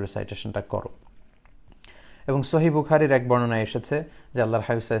কোরআনিক রিসাইটেশনটা করো। এবং সহিহ বুখারীর এক বর্ণনায় এসেছে যে আল্লাহর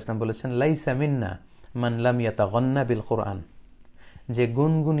হাবিব সাল্লাল্লাহু আলাইহি ওয়াসাল্লাম বলেছেন লাইসা মিন্না মান লাম ইয়াতাগান্না বিল কোরআন, যে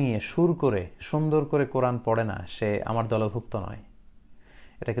গুনগুনিয়ে সুর করে সুন্দর করে কোরআন পড়ে না, সে আমার দলভুক্ত নয়।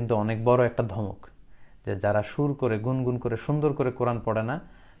 এটা কিন্তু অনেক বড় একটা ধমক, যে যারা সুর করে গুনগুন করে সুন্দর করে কোরআন পড়ে না,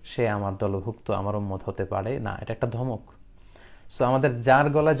 সে আমার দলভুক্ত, আমার উম্মত হতে পারে না। এটা একটা ধমক। সো আমাদের যার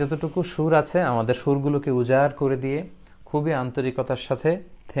গলায় যতটুকু সুর আছে, আমাদের সুরগুলোকে উজাড় করে দিয়ে খুবই আন্তরিকতার সাথে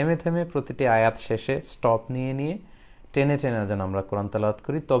থেমে থেমে প্রতিটি আয়াত শেষে স্টপ নিয়ে নিয়ে টেনে টেনে যেন আমরা কোরআন তেলাওয়াত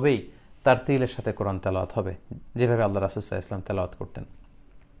করি, তবেই তারতিলের সাথে কোরআন তেলাওয়াত হবে, যেভাবে আল্লাহ রাসূল সাল্লাল্লাহু আলাইহি ওয়াসাল্লাম তেলাওয়াত করতেন।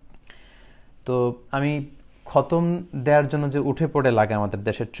 তো আমি খতম দেওয়ার জন্য যে উঠে পড়ে লাগে আমাদের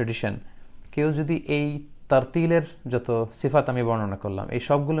দেশের ট্রেডিশন, কেউ যদি এই তারতিলের যত সিফাত আমি বর্ণনা করলাম, এই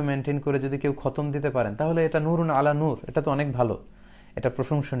সবগুলো মেনটেন করে যদি কেউ খতম দিতে পারেন, তাহলে এটা নূরুন আলা নূর, এটা তো অনেক ভালো, এটা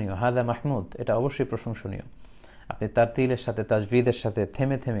প্রশংসনীয়, হাদা মাহমুদ, এটা অবশ্যই প্রশংসনীয়। আপনি তারতিলের সাথে, তাজবিদের সাথে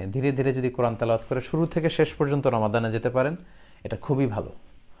থেমে থেমে ধীরে ধীরে যদি কোরআন তেলাওয়াত করে শুরু থেকে শেষ পর্যন্ত রমাদানে যেতে পারেন, এটা খুবই ভালো।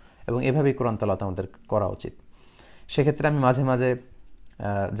 এবং এভাবেই কোরআন তেলাওয়াত আমাদের করা উচিত। সেক্ষেত্রে আমি মাঝে মাঝে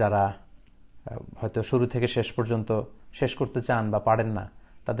যারা হয়তো শুরু থেকে শেষ পর্যন্ত শেষ করতে চান বা পারেন না,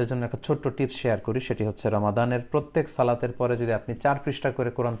 তাদের জন্য একটা ছোট্ট টিপস শেয়ার করি। সেটি হচ্ছে রমাদানের প্রত্যেক সালাতের পরে যদি আপনি 4 পৃষ্ঠা করে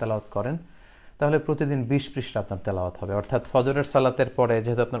কোরআন তেলাওয়াত করেন, তাহলে প্রতিদিন 20 পৃষ্ঠা আপনার তেলাওয়াত হবে। অর্থাৎ ফজরের সালাতের পরে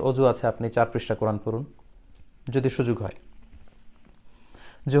যেহেতু আপনার ওযু আছে, আপনি 4 পৃষ্ঠা কোরআন পড়ুন যদি সুযোগ হয়।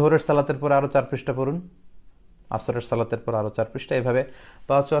 জোহরের সালাতের পরে আরও 4 পৃষ্ঠা পড়ুন, আসরের সালাতের পর আরও 4 পৃষ্ঠা, এভাবে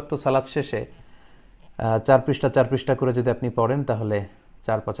 5 ওয়াক্ত সালাত শেষে 4 পৃষ্ঠা 4 পৃষ্ঠা করে যদি আপনি পড়েন, তাহলে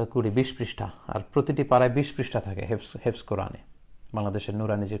 4 5 20 20 পৃষ্ঠা। আর প্রতিটি পাড়ায় 20 পৃষ্ঠা থাকে হেফজ কোরআনে, বাংলাদেশের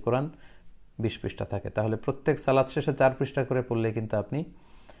নুরানি যে কোরআন 20 পৃষ্ঠা থাকে। তাহলে প্রত্যেক সালাত শেষে 4 পৃষ্ঠা করে পড়লে কিন্তু আপনি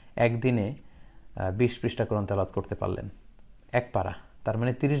একদিনে 20 পৃষ্ঠা কোরআন তেলাওয়াত করতে পারলেন, এক পারা। তার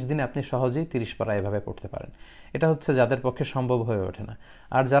মানে 30 দিনে আপনি সহজেই 30 পারা এভাবে পড়তে পারেন। এটা হচ্ছে যাদের পক্ষে সম্ভব হয়ে ওঠে না।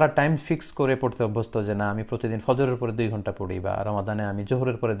 আর যারা টাইম ফিক্স করে পড়তে অভ্যস্ত, যে না আমি প্রতিদিন ফজরের পরে 2 ঘন্টা পড়ি বা রমাদানে আমি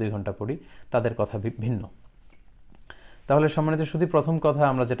জোহরের পরে 2 ঘন্টা পড়ি, তাদের কথা ভিন্ন। তাহলে সম্মানিত শুধু প্রথম কথা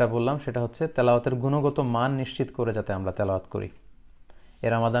আমরা যেটা বললাম সেটা হচ্ছে তেলাওয়াতের গুণগত মান নিশ্চিত করে যাতে আমরা তেলাওয়াত করি।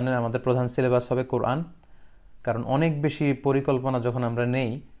 এর রমাদানের আমাদের প্রধান সিলেবাস হবে কোরআন। কারণ অনেক বেশি পরিকল্পনা যখন আমরা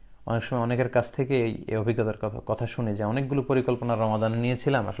নেই, অনেক সময় অনেকের কাছ থেকে এই অভিজ্ঞতার কথা শুনি যে অনেকগুলো পরিকল্পনা রমাদানে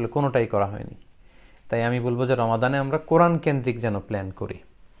নিয়েছিলাম, আসলে কোনোটাই করা হয়নি। তাই আমি বলবো যে রমাদানে আমরা কোরআন কেন্দ্রিক যেন প্ল্যান করি।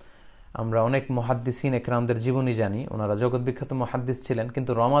 আমরা অনেক মুহাদ্দিসিন একরামদের জীবনী জানি, ওনারা জগৎ বিখ্যাত মুহাদ্দিস ছিলেন,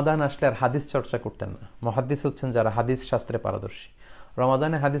 কিন্তু রমাদান আসলে আর হাদিস চর্চা করতেন না। মুহাদ্দিস হচ্ছেন যারা হাদিস শাস্ত্রে পারদর্শী।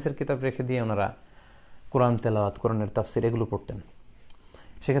 রমাদানে হাদিসের কিতাব রেখে দিয়ে ওনারা কোরআন তেলাওয়াত, কোরআনের তাফসির এগুলো পড়তেন।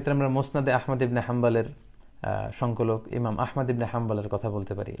 সেক্ষেত্রে আমরা মুসনাদে আহমদ ইবনে হাম্বলের সংকলক ইমাম আহমদ ইবনে হাম্বলের কথা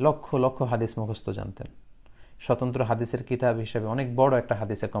বলতে পারি। লক্ষ লক্ষ হাদিস মুখস্থ জানতেন। স্বতন্ত্র হাদিসের কিতাব হিসেবে অনেক বড় একটা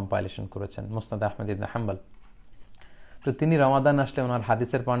হাদিসের কম্পাইলেশন করেছেন মুসনাদে আহমদ ইবনে হাম্বল। তো তিনি রমাদান আসলে ওনার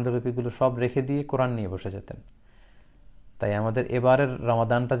হাদিসের পাণ্ডুলিপিগুলো সব রেখে দিয়ে কোরআন নিয়ে বসে যেতেন। তাই আমাদের এবারের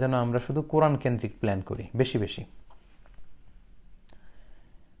রমাদানটা যেন আমরা শুধু কোরআন কেন্দ্রিক প্ল্যান করি বেশি বেশি।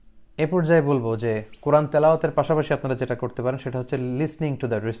 এ পর্যায়ে বলবো যে কোরআন তেলাওয়াতের পাশাপাশি আপনারা যেটা করতে পারেন সেটা হচ্ছে listening to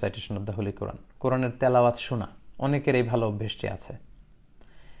the recitation of the Holi কোরআন। কোরআনের তেলাওয়াত শোনা, অনেকের এই ভালো অভ্যেসটি আছে।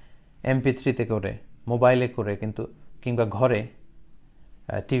 MP3-তে করে, মোবাইলে করে, কিন্তু কিংবা ঘরে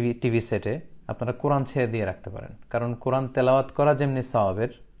টিভি সেটে আপনারা কোরআন ছেড়ে দিয়ে রাখতে পারেন। কারণ কোরআন তেলাওয়াত করা যেমনি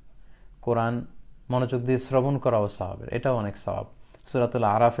সওয়াবের, কোরআন মনোযোগ দিয়ে শ্রবণ করাও সওয়াবের, এটাও অনেক সওয়াব। সূরাতুল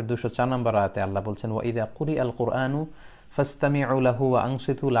আরাফের 204 নম্বর আয়াতে আল্লাহ বলছেন, ওয়া ইযা কুরিআল কুরআনু ফাসতামিউ লাহু ওয়া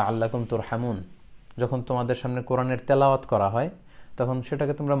আনসিতু লাআল্লাকুম তুরহামুন। যখন তোমাদের সামনে কোরআনের তেলাওয়াত করা হয় তখন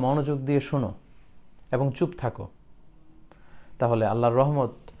সেটাকে তোমরা মনোযোগ দিয়ে শোনো এবং চুপ থাকো, তাহলে আল্লাহর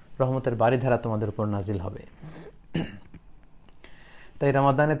রহমতের বারিধারা তোমাদের উপর নাজিল হবে। তাই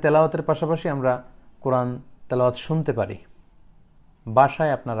রমাদানে তেলাওয়াতের পাশাপাশি আমরা কোরআন তেলাওয়াত শুনতে পারি।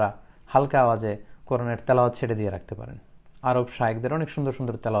 বাসায় আপনারা হালকা আওয়াজে কোরআনের তেলাওয়াত ছেড়ে দিয়ে রাখতে পারেন। আরব শায়েখদের অনেক সুন্দর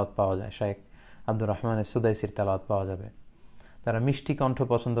সুন্দর তেলাওয়াত পাওয়া যায়। শায়েখ আব্দুর রহমানের সুদাইসির তেলাওয়াত পাওয়া যাবে। যারা মিষ্টি কণ্ঠ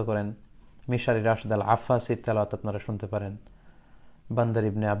পছন্দ করেন, মিশারি রাশিদ আল আফাসির তেলাওয়াত আপনারা শুনতে পারেন। বান্দার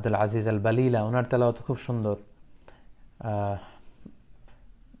ইবনে আব্দুল আজিজ আল বালিলা, ওনার তেলাওয়াত খুব সুন্দর।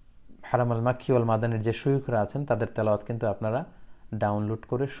 হারাম আল মাক্কি ওয়াল মাদানির যে শয়ুখরা আছেন তাদের তেলাওয়াত কিন্তু আপনারা ডাউনলোড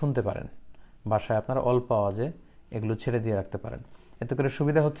করে শুনতে পারেন। বাসায় আপনারা অল্প আওয়াজে এগুলো ছেড়ে দিয়ে রাখতে পারেন। এতে করে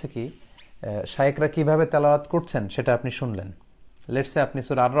সুবিধা হচ্ছে কি, শায়েকরা কিভাবে তেলাওয়াত করছেন সেটা আপনি শুনলেন। লেটসে আপনি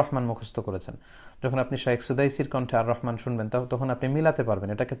সূরা আর রহমান মুখস্থ করেছেন, যখন আপনি শায়েখ সুদাইসির কণ্ঠে আর রহমান শুনবেন তখন আপনি মিলাতে পারবেন।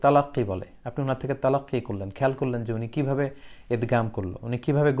 এটাকে তালাক্কি বলে। আপনি ওনার থেকে তালাক্কি করলেন, খেয়াল করলেন যে উনি কিভাবে ইদগাম করলো, উনি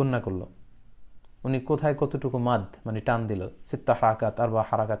কিভাবে গুন্না করলো, উনি কোথায় কতটুকু মাদ মানে টান দিল, সিত্তা হারাকাত আর বা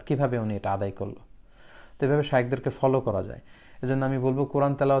হারাকাত কিভাবে উনি এটা আদায় করলো। তো এভাবে শায়েকদেরকে ফলো করা যায়। এজন্য আমি বলবো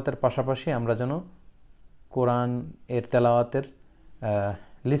কোরআন তেলাওয়াতের পাশাপাশি আমরা যেন কোরআন এর তেলাওয়াতের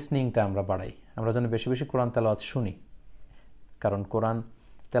লিসনিংটা আমরা বাড়াই। আমরা যেন বেশি বেশি কোরআন তেলাওয়াত শুনি। কারণ কোরআন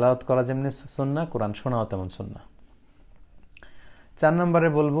তেলাওয়াত করা যেমনি সুন্নাহ, কোরআন শোনাও তেমন সুন্নাহ। 4 নম্বরে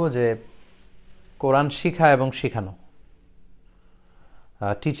বলবো যে কোরআন শিখা এবং শিখানো,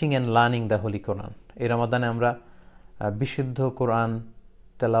 teaching and learning the Holi কোরআন। এই রমাদানে আমরা বিশুদ্ধ কোরআন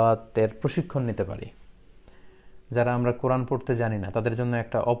তেলাওয়াতের প্রশিক্ষণ নিতে পারি। যারা আমরা কোরআন পড়তে জানি না তাদের জন্য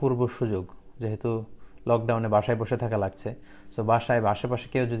একটা অপূর্ব সুযোগ। যেহেতু লকডাউনে বাসায় বসে থাকা লাগছে, সো বাসায় বা আশেপাশে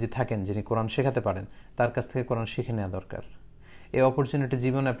কেউ যদি থাকেন যিনি কোরআন শেখাতে পারেন, তার কাছ থেকে কোরআন শিখে নেওয়া দরকার। এই অপরচুনিটি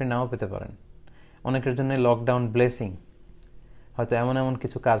জীবনে আপনি নাও পেতে পারেন। অনেকের জন্য লকডাউন ব্লেসিং। হয়তো এমন এমন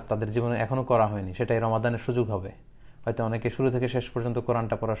কিছু কাজ তাদের জীবনে এখনও করা হয়নি, সেটাই রমাদানের সুযোগ হবে। হয়তো অনেকে শুরু থেকে শেষ পর্যন্ত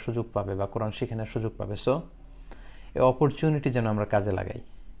কোরআনটা পড়ার সুযোগ পাবে বা কোরআন শিখে নেওয়ার সুযোগ পাবে। সো এই অপরচুনিটি যেন আমরা কাজে লাগাই।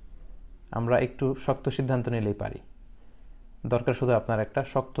 আমরা একটু শক্ত সিদ্ধান্ত নিলেই পারি। দরকার শুধু আপনার একটা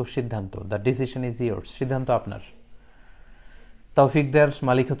শক্ত সিদ্ধান্ত। The decision is yours. সিদ্ধান্ত আপনার। তৌফিক দেওয়ার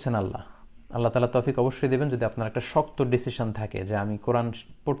মালিক হচ্ছেন আল্লাহ। আল্লাহ তাআলা তৌফিক অবশ্যই দেবেন যদি আপনার একটা শক্ত ডিসিশন থাকে যে আমি কোরআন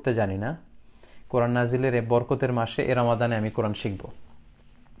পড়তে জানি না, কোরআন নাজিলের এই বরকতের মাসে এ রমাদানে আমি কোরআন শিখব।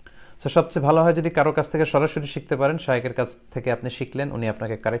 সো সবচেয়ে ভালো হয় যদি কারো কাছ থেকে সরাসরি শিখতে পারেন। শায়েকের কাছ থেকে আপনি শিখলেন, উনি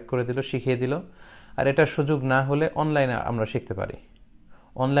আপনাকে কারেক্ট করে দিল, শিখিয়ে দিল। আর এটার সুযোগ না হলে অনলাইনে আমরা শিখতে পারি।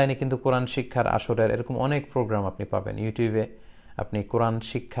 অনলাইনে কিন্তু কোরআন শিক্ষার আসরের এরকম অনেক প্রোগ্রাম আপনি পাবেন। ইউটিউবে আপনি কোরআন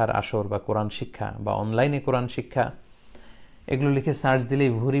শিক্ষার আসর বা কোরআন শিক্ষা বা অনলাইনে কোরআন শিক্ষা এগুলো লিখে সার্চ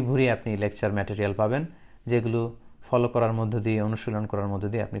দিলেই ভুরি ভুরি আপনি লেকচার ম্যাটেরিয়াল পাবেন, যেগুলো ফলো করার মধ্য দিয়ে, অনুশীলন করার মধ্য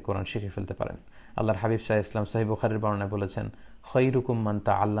দিয়ে আপনি কোরআন শিখে ফেলতে পারেন। আল্লাহর হাবিব সাল্লাল্লাহু আলাইহি ওয়াসাল্লাম সহিহ বুখারীর বর্ণনায় বলেছেন, খৈরুকুম মান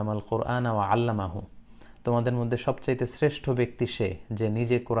তাআল্লামাল কুরআন ওয়া আল্লামাহু। তোমাদের মধ্যে সবচাইতে শ্রেষ্ঠ ব্যক্তি সে যে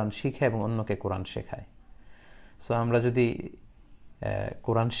নিজে কোরআন শিখে এবং অন্যকে কোরআন শেখায়। সো আমরা যদি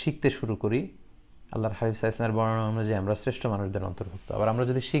কোরআন শিখতে শুরু করি, আল্লাহর হাবিব সাল্লাল্লাহু আলাইহি ওয়াসাল্লামের বর্ণনা অনুযায়ী আমরা শ্রেষ্ঠ মানুষদের অন্তর্ভুক্ত। আবার আমরা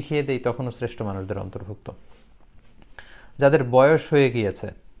যদি শিখিয়ে দেই তখনও শ্রেষ্ঠ মানুষদের অন্তর্ভুক্ত। যাদের বয়স হয়ে গিয়েছে,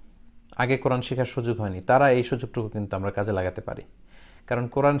 আগে কোরআন শেখার সুযোগ হয়নি, তারা এই সুযোগটুকু কিন্তু আমরা কাজে লাগাতে পারি। কারণ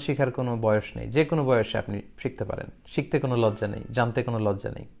কোরআন শেখার কোনো বয়স নেই। যে কোনো বয়সে আপনি শিখতে পারেন। শিখতে কোনো লজ্জা নেই, জানতে কোনো লজ্জা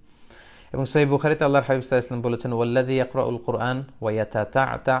নেই। এবং সহিহ বুখারীতে আল্লাহর হাবিব সাল্লাল্লাহু আলাইহি ওয়াসাল্লাম বলেছেন, ওয়াল্লাযী ইয়াকরাউল কুরআন ওয়া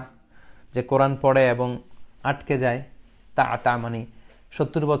ইয়াতাতাআতা, যে কোরআন পড়ে এবং আটকে যায়। তাআতা মানে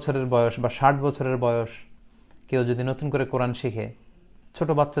 70 বছরের বয়স বা 60 বছরের বয়স কেউ যদি নতুন করে কোরআন শিখে, ছোট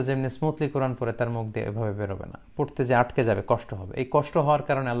বাচ্চা যেমনি স্মুথলি কোরআন পড়ে তার মুখ দিয়ে এভাবে বেরোবে না, পড়তে যে আটকে যাবে, কষ্ট হবে। এই কষ্ট হওয়ার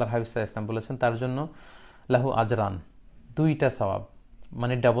কারণে আল্লাহর হাবিব সাল্লাল্লাহু আলাইহি ওয়াসাল্লাম বলেছেন তার জন্য লাহু আজরান, 2টা সওয়াব,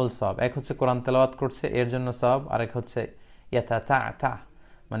 মানে ডাবল সওয়াব। এক হচ্ছে কোরআন তেলাওয়াত করছে এর জন্য সওয়াব, আরেক হচ্ছে ইয়াতাতাআতা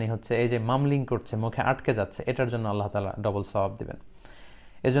মানে হচ্ছে এই যে মামলিং করছে, মুখে আটকে যাচ্ছে, এটার জন্য আল্লাহ তাআলা ডাবল সওয়াব দিবেন।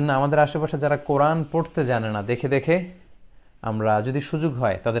 এজন্য আমাদের আশেপাশে যারা কোরআন পড়তে জানে না, দেখে দেখে আমরা যদি সুযোগ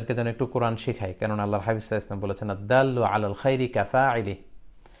হয় তাদেরকে যেন একটু কোরআন শেখাই। কারণ আল্লাহর হাবিব সাল্লাল্লাহু আলাইহি ওয়াসাল্লাম বলেছেন, আদ-দাল্লু আলাল খাইরি কাফাইলি।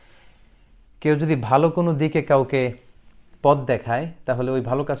 কেউ যদি ভালো কোনো দিকে কাউকে পথ দেখায়, তাহলে ওই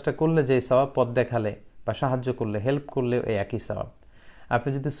ভালো কাজটা করলে যে সওয়াব, পথ দেখালে বা সাহায্য করলে, হেল্প করলে এই একই সওয়াব। আপনি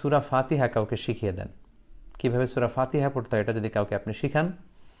যদি সূরা ফাতিহা কাউকে শিখিয়ে দেন, কিভাবে সূরা ফাতিহা পড়তে হয় এটা যদি কাউকে আপনি শিখান,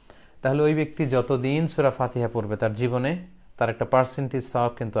 তাহলে ওই ব্যক্তি যতদিন সূরা ফাতিহা পড়বে তার জীবনে তার একটা পার্সেন্টেজ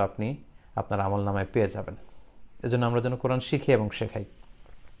সওয়াব কিন্তু আপনি আপনার আমলনামায় পেয়ে যাবেন। এজন্য আমরা যেন কোরআন শিখি এবং শেখাই।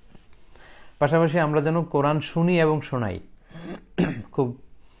 পাশাপাশি আমরা যেন কোরআন শুনি এবং শোনাই। খুব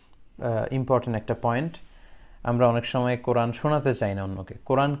ইম্পর্টেন্ট একটা পয়েন্ট। আমরা অনেক সময় কোরআন শোনাতে চাই না অন্যকে।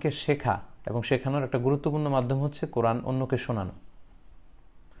 কোরআনকে শেখা এবং শেখানোর একটা গুরুত্বপূর্ণ মাধ্যম হচ্ছে কোরআন অন্যকে শোনানো।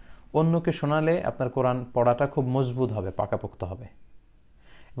 অন্যকে শোনালে আপনার কোরআন পড়াটা খুব মজবুত হবে, পাকাপোক্ত হবে।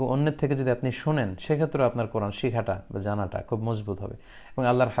 এবং অন্যের থেকে যদি আপনি শোনেন, সেক্ষেত্রে আপনার কোরআন শেখাটা বা জানাটা খুব মজবুত হবে। এবং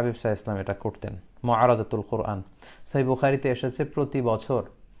আল্লাহর হাবিব সাল্লাল্লাহু আলাইহি ওয়াসাল্লাম এটা করতেন। মুআরাদাতুল কোরআন সহিহ বুখারীতে এসেছে, প্রতি বছর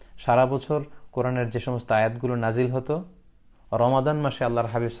সারা বছর কোরআনের যে সমস্ত আয়াতগুলো নাজিল হতো, রমাদান মাসে আল্লাহর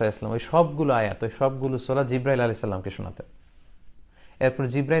হাবিব সাল্লাল্লাহু আলাইহি ওয়াসাল্লাম ওই সবগুলো আয়াত, ওই সবগুলো সূরা জিবরাইল আলাইহিস সালামকে শোনাতেন। এরপর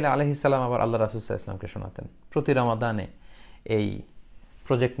জিবরাইল আলাইহিস সালাম আবার আল্লাহ রাসূল সাল্লাল্লাহু আলাইহি ওয়াসাল্লামকে শোনাতেন। প্রতি রমাদানে এই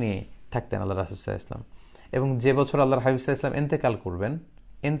প্রজেক্ট নিয়ে থাকতেন আল্লাহ রাসূল সাল্লাল্লাহু আলাইহি ওয়াসাল্লাম। এবং যে বছর আল্লাহর হাবিব সাল্লাল্লাহু আলাইহি ওয়াসাল্লাম ইন্তেকাল করবেন,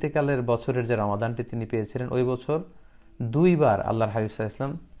 ইন্তেকালের বছরের যে রমাদানটি তিনি পেয়েছিলেন, ওই বছর দুইবার আল্লাহর হাবিব সাল্লাল্লাহু আলাইহি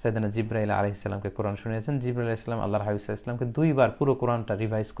ওয়াসাল্লাম সাইয়েদনা জিবরাইল আলাইহিস সালামকে কোরআন শুনিয়েছেন। জিবরাইল আলাইহিস সালাম আল্লাহর হাবিব সাল্লাল্লাহু আলাইহি ওয়াসাল্লামকে দুইবার পুরো কোরআনটা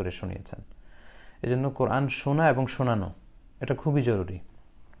রিভাইজ করে শুনিয়েছেন। এজন্য কোরআন শোনা এবং শোনানো এটা খুবই জরুরি।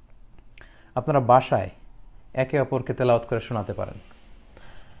 আপনারা বাসায় একে অপরকে তেলাওয়াত করে শোনাতে পারেন।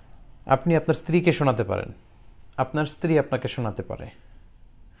 আপনি আপনার স্ত্রীকে শোনাতে পারেন, আপনার স্ত্রী আপনাকে শোনাতে পারে,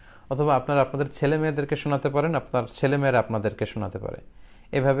 অথবা আপনারা আপনাদের ছেলে মেয়েদেরকে শোনাতে পারেন, আপনার ছেলে মেয়েরা আপনাদেরকে শোনাতে পারে।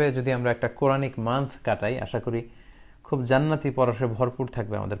 এভাবে যদি আমরা একটা কোরআনিক মান্থ কাটাই, আশা করি খুব জান্নাতি পরশে ভরপুর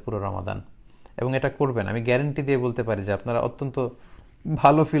থাকবে আমাদের পুরো রমাদান। এবং এটা করবেন, আমি গ্যারেন্টি দিয়ে বলতে পারি যে আপনারা অত্যন্ত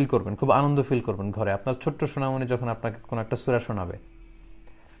ভালো ফিল করবেন, খুব আনন্দ ফিল করবেন ঘরে। আপনার ছোট্ট সোনামণি যখন আপনাকে কোনো একটা সূরা শোনাবে,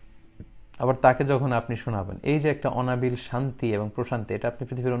 আবার তাকে যখন আপনি শোনাবেন, এই যে একটা অনাবিল শান্তি এবং প্রশান্তি, এটা আপনি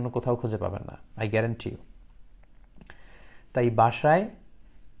পৃথিবীর অন্য কোথাও খুঁজে পাবেন না, আই গ্যারেন্টি ইউ। তাই বাসায়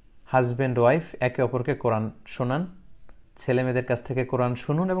হাজব্যান্ড ওয়াইফ একে অপরকে কোরআন শোনান, ছেলে মেয়েদের কাছ থেকে কোরআন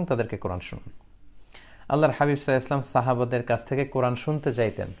শুনুন এবং তাদেরকে কোরআন শুনুন। আল্লাহর হাবিব সাল্লাল্লাহু আলাইহি ওয়াসাল্লাম সাহাবাদের কাছ থেকে কোরআন শুনতে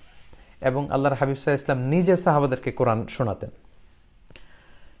চাইতেন এবং আল্লাহর হাবিব সাল্লাল্লাহু আলাইহি ওয়াসাল্লাম নিজে সাহাবাদেরকে কোরআন শোনাতেন।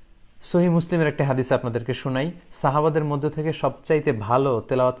 সহিহ মুসলিমের একটা হাদিস আপনাদেরকে শোনাই। সাহাবাদের মধ্য থেকে সবচাইতে ভালো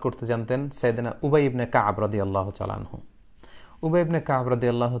তেলাওয়াত করতে জানতেন সাইয়েদনা উবাই ইবনে কাব রাদিয়াল্লাহু তাআলা আনহু। উবাই ইবনে কাব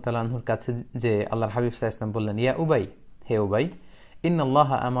রাদিয়াল্লাহু তাআলা আনহুর কাছে যে আল্লাহর হাবিব সাল্লাল্লাহু আলাইহি ওয়াসাল্লাম বললেন, ইয়া উবাই, হে উবাই,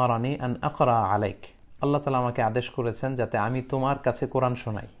 ইন্নাল্লাহা আমারানি আন আকরা আলাইক, আল্লাহ তাআলা আমাকে আদেশ করেছেন যাতে আমি তোমার কাছে কোরআন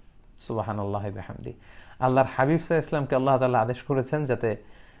শোনাই। সুবহানাল্লাহি ওয়া বিহামদি। আল্লাহর হাবিব সাল্লাল্লাহু আলাইহি ওয়াসাল্লামকে আল্লাহ তাআলা আদেশ করেছেন যাতে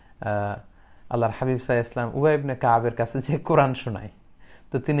আল্লাহর হাবিব সাল্লাল্লাহু আলাইহি ওয়াসাল্লাম উবাই ইবনে কাবের কাছে যে কোরআন শোনায়।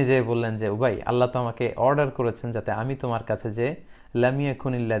 তো তিনি যে বললেন যে, উবাই, আল্লাহ তো আমাকে অর্ডার করেছেন যাতে আমি তোমার কাছে যে লাম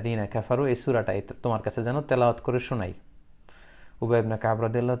ইয়াকুনিল্লাযীনা কাফারু, এই সূরাটা তোমার কাছে যেন তেলাওয়াত করে শোনাই। উবাই ইবনে কাব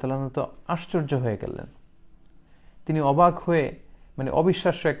রাদিয়াল্লাহু তাআলা তো আশ্চর্য হয়ে গেলেন। তিনি অবাক হয়ে, মানে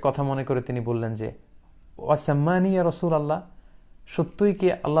অবিশ্বাস্য এক কথা মনে করে তিনি বললেন যে, ওয়াসাম্মানি ইয়া রাসূলুল্লাহ, সত্যই কি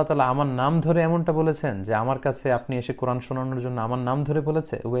আল্লাহ তাআলা আমার নাম ধরে এমনটা বলেছেন যে আমার কাছে আপনি এসে কোরআন শোনানোর জন্য আমার নাম ধরে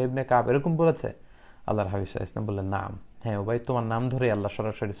বলেছে? উবাই ইবনে কাব এরকম বলেছে? আল্লাহর হাবিব সাল্লাল্লাহু আলাইহি ওয়াসাল্লাম বললেন, নাম, হ্যাঁ উবাই, তোমার নাম ধরে আল্লাহ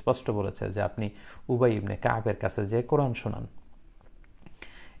সরাসরি স্পষ্ট বলেছে যে আপনি উবাই ইবনে কাবের কাছে যে কোরআন শোনান।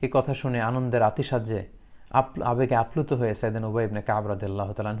 এই কথা শুনে আনন্দের আতিশয্যে আবেগে আপ্লুত হয়ে সাইয়েদনা উবাই ইবনে কাব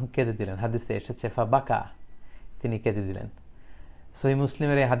রাদিয়াল্লাহু তাআলা আনহু কেঁদে দিলেন। হাদিসে এসেছে ফাবাকা, তিনি কেঁদে দিলেন। সহিহ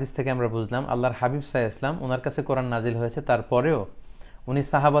মুসলিমের এই হাদিস থেকে আমরা বুঝলাম আল্লাহর হাবিব সাল্লাল্লাহু আলাইহি ওয়াসাল্লাম, ওনার কাছে কোরআন নাজিল হয়েছে, তারপরেও উনি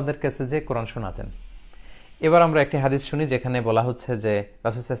সাহাবাদের কাছে যে কোরআন শোনাতেন। এবার আমরা একটি হাদিস শুনি যেখানে বলা হচ্ছে যে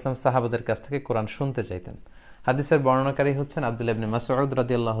রাসূল সাল্লাল্লাহু আলাইহি ওয়াসাল্লাম সাহাবাদের কাছ থেকে কোরআন শুনতে চাইতেন। হাদিসের বর্ণনাকারী হচ্ছেন আব্দুল্লাহ ইবনে মাসউদ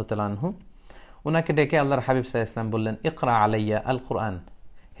রাদিয়াল্লাহু তাআলা আনহু। ওনাকে ডেকে আল্লাহর হাবিব সাল্লাল্লাহু আলাইহি ওয়াসাল্লাম বললেন, ইকরা আলাইয়া আল কুরআন,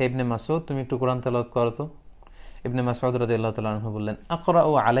 হে ইবনে মাসউদ, তুমি একটু কোরআন তেলাওয়াত করো তো। ইবনে মাসউদ রাদিয়াল্লাহু তাআলা আনহু বললেন,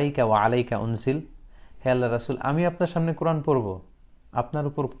 আকরাউ আলাইকা ওয়া আলাইকা উনজিল, হে আল্লাহর রাসূল, আমি আপনার সামনে কোরআন পড়ব, আপনার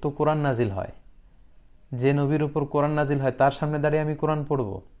উপর তো কোরআন নাজিল হয়, যে নবীর উপর কোরআন নাজিল হয় তার সামনে দাঁড়িয়ে আমি কোরআন পড়ব?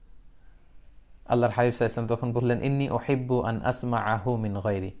 আল্লাহর হাবিব সাল্লাল্লাহু আলাইহি ওয়াসাল্লাম তখন বললেন, ইন্নী উহিব্বু আন আসমাআহু মিন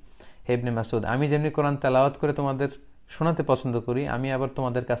গায়রি, হে ইবনে মাসউদ, আমি যেমনি কোরআন তেলাওয়াত করে তোমাদের শোনাতে পছন্দ করি, আমি আবার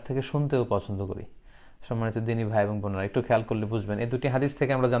তোমাদের কাছ থেকে শুনতেও পছন্দ করি। সম্মানিত দিনী ভাই এবং বোনেরা, একটু খেয়াল করলে বুঝবেন, এই দুটি হাদিস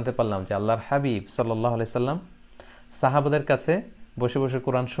থেকে আমরা জানতে পারলাম যে আল্লাহর হাবিব সাল্লাল্লাহু আলাইহি সাল্লাম সাহাবাদের কাছে বসে বসে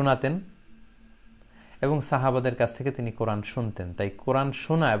কোরআন শোনাতেন এবং সাহাবাদের কাছ থেকে তিনি কোরআন শুনতেন। তাই কোরআন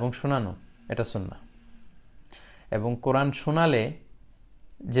শোনা এবং শোনানো এটা সুন্নাহ। এবং কোরআন শোনালে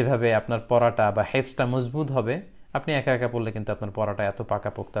যেভাবে আপনার পড়াটা বা হেফজটা মজবুত হবে, আপনি একা একা পড়লে কিন্তু আপনার পড়াটা এত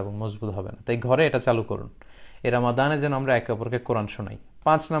পাকাপোক্ত এবং মজবুত হবে না। তাই ঘরে এটা চালু করুন। এই রমাদানে যেন আমরা একে অপরকে কোরআন শোনাই।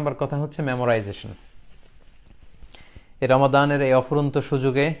 5 নম্বর কথা হচ্ছে মেমোরাইজেশন। এই রমাদানের এই অফুরন্ত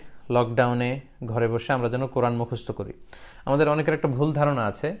সুযোগে, লকডাউনে ঘরে বসে আমরা যেন কোরআন মুখস্থ করি। আমাদের অনেকের একটা ভুল ধারণা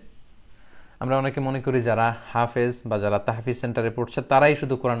আছে, আমরা অনেকে মনে করি যারা হাফেজ বা যারা তাহফিজ সেন্টারে পড়ছে তারাই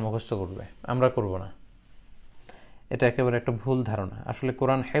শুধু কোরআন মুখস্থ করবে, আমরা করব না। এটা একেবারে একটা ভুল ধারণা। আসলে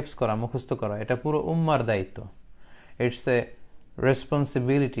কোরআন হেফজ করা, মুখস্থ করা, এটা পুরো উম্মার দায়িত্ব। It's a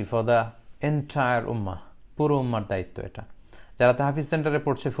responsibility for the entire উম্মা, পুরো উম্মার দায়িত্ব এটা। যারা তাহফিজ সেন্টারে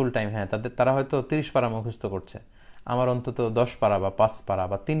পড়ছে ফুল টাইম, হ্যাঁ, তারা হয়তো 30 পারা মুখস্থ করছে, আমার অন্তত 10 পারা বা 5 পারা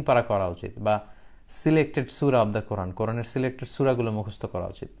বা 3 পারা করা উচিত, বা সিলেক্টেড সূরা অব দ্য কোরআন, কোরআনের সিলেক্টেড সূরাগুলো মুখস্থ করা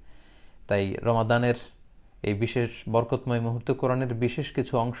উচিত। তাই রমাদানের এই বিশেষ বরকতময় মুহূর্তে কোরআনের বিশেষ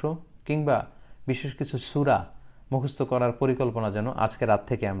কিছু অংশ কিংবা বিশেষ কিছু সূরা মুখস্থ করার পরিকল্পনা যেন আজকে রাত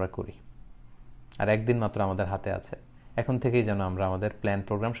থেকে আমরা করি। আর একদিন মাত্র আমাদের হাতে আছে, এখন থেকেই যেন আমরা আমাদের প্ল্যান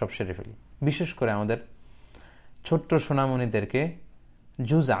প্রোগ্রাম সব সেরে ফেলি। বিশেষ করে আমাদের ছোট্ট সোনামণিদেরকে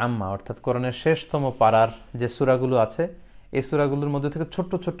জুজ আম্মা, অর্থাৎ কোরআনের শেষতম পাড়ার যে সূরাগুলো আছে, এই সূরাগুলোর মধ্যে থেকে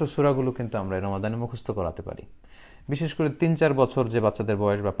ছোট্ট ছোট্ট সূরাগুলো কিন্তু আমরা রমাদানে মুখস্থ করাতে পারি। বিশেষ করে 3-4 বছর যে বাচ্চাদের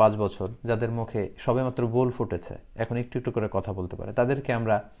বয়স, বা 5 বছর, যাদের মুখে সবেমাত্র বোল ফুটেছে, এখন একটু একটু করে কথা বলতে পারে, তাদেরকে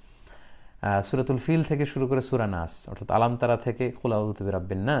আমরা সূরাতুল ফিল থেকে শুরু করে সূরা নাস, অর্থাৎ আলাম তারা থেকে কুল আউযু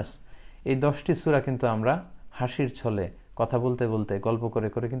বিরাব্বিন নাস, এই 10টি সূরা কিন্তু আমরা হাসির ছলে কথা বলতে বলতে গল্প করে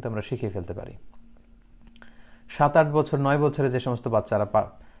করে কিন্তু আমরা শিখিয়ে ফেলতে পারি। 7-8 বছর 9 বছরে যে সমস্ত বাচ্চারা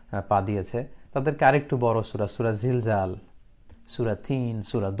পা দিয়েছে, তাদেরকে আরেকটু বড় সূরা, সূরা জিলজাল, সূরা তিন,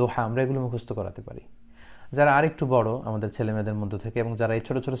 সূরা দোহা, আমরা এগুলো মুখস্থ করাতে পারি। যারা আরেকটু বড় আমাদের ছেলেমেয়েদের মধ্যে থেকে এবং যারা এই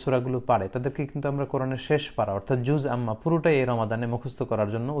ছোট ছোট সূরাগুলো পারে, তাদেরকে কিন্তু আমরা কোরআনের শেষ পারা অর্থাৎ জুজ আম্মা পুরোটাই এই রমাদানে মুখস্থ করার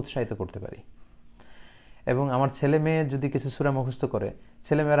জন্য উৎসাহিত করতে পারি। এবং আমার ছেলে মেয়ে যদি কিছু সূরা মুখস্থ করে,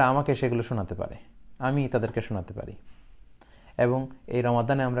 ছেলেমেয়েরা আমাকে সেগুলো শোনাতে পারে, আমি তাদেরকে শোনাতে পারি। এবং এই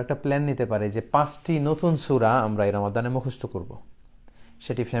রমাদানে আমরা একটা প্ল্যান নিতে পারি যে 5টি নতুন সূরা আমরা এই রমাদানে মুখস্থ করব।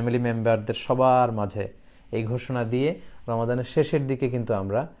 সেটি ফ্যামিলি মেম্বারদের সবার মাঝে এই ঘোষণা দিয়ে রমাদানের শেষের দিকে কিন্তু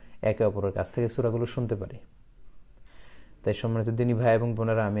আমরা একে অপরের কাছ থেকে সূরাগুলো শুনতে পারি। তাই সম্মানিত দিনী ভাই এবং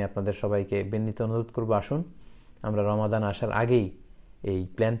বোনেরা, আমি আপনাদের সবাইকে বিনীত অনুরোধ করব, আসুন আমরা রমাদান আসার আগেই এই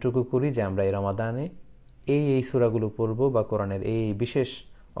প্ল্যানটুকু করি যে আমরা এই রমাদানে এই সূরাগুলো পড়ব বা কোরআনের এই বিশেষ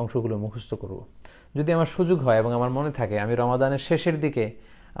অংশগুলো মুখস্থ করব। যদি আমার সুযোগ হয় এবং আমার মনে থাকে, আমি রমাদানের শেষের দিকে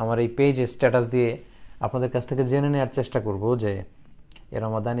আমার এই পেজে স্ট্যাটাস দিয়ে আপনাদের কাছ থেকে জেনে নেওয়ার চেষ্টা করব যে এই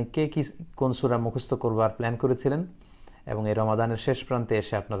রমাদানে কে কি কোন সূরা মুখস্থ করবার প্ল্যান করেছিলেন, এবং এই রমাদানের শেষ প্রান্তে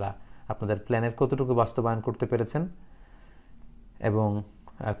এসে আপনারা আপনাদের প্ল্যানের কতটুকু বাস্তবায়ন করতে পেরেছেন এবং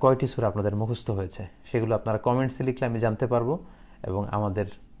কয়টি সূরা আপনাদের মুখস্থ হয়েছে, সেগুলো আপনারা কমেন্টসে লিখলে আমি জানতে পারবো। এবং আমাদের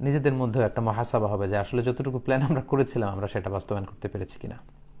নিজেদের মধ্যেও একটা মহাসাবা হবে যে আসলে যতটুকু প্ল্যান আমরা করেছিলাম আমরা সেটা বাস্তবায়ন করতে পেরেছি কিনা।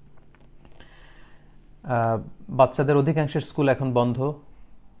 বাচ্চাদের অধিকাংশের স্কুল এখন বন্ধ,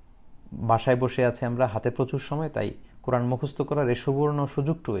 বাসায় বসে আছে আমরা, হাতে প্রচুর সময়, তাই কোরআন মুখস্থ করার এই সুবর্ণ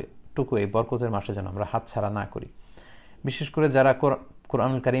সুযোগটুকু এই বরকতের মাসে যেন আমরা হাতছাড়া না করি। বিশেষ করে যারা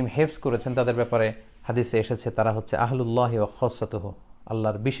কোরআনুল কারীম হেফজ করেছেন, তাদের ব্যাপারে হাদিসে এসেছে তারা হচ্ছে আহলুল্লাহি ওয়া খাসাতুহু,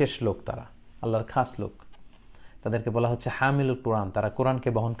 আল্লাহর বিশেষ লোক, তারা আল্লাহর খাস লোক। তাদেরকে বলা হচ্ছে হামিলুল কোরআন, তারা কোরআনকে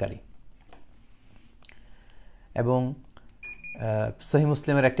বহনকারী। এবং সহিহ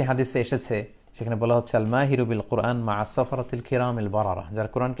মুসলিমের একটি হাদিসে এসেছে, সেখানে বলা হচ্ছে আল মাহিরু বিল কোরআন মা সাফারাতিল কিরামিল বারারা, যারা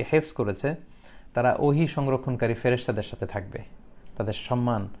কোরআনকে হেফজ করেছে তারা ওহী সংরক্ষণকারী ফেরেশতাদের সাথে থাকবে। তাদের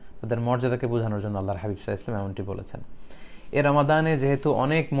সম্মান, তাদের মর্যাদাকে বোঝানোর জন্য আল্লাহর হাবিব সাল্লাল্লাহু আলাইহি ওয়াসাল্লাম এমনটি বলেছেন। এ রমাদানে যেহেতু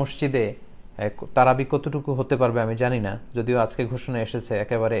অনেক মসজিদে তারাবি কতটুকু হতে পারবে আমি জানি না, যদিও আজকে ঘোষণা এসেছে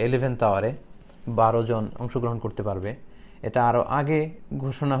একেবারে 11th আওয়ারে 12 জন অংশগ্রহণ করতে পারবে। এটা আরও আগে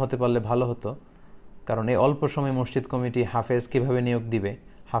ঘোষণা হতে পারলে ভালো হতো, কারণ এই অল্প সময় মসজিদ কমিটি হাফেজ কিভাবে নিয়োগ দিবে,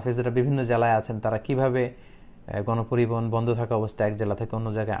 হাফেজরা বিভিন্ন জেলায় আছেন, তারা কিভাবে গণপরিবহন বন্ধ থাকা অবস্থায় এক জেলা থেকে অন্য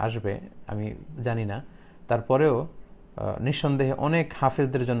জায়গায় আসবে আমি জানি না। তারপরেও নিঃসন্দেহে অনেক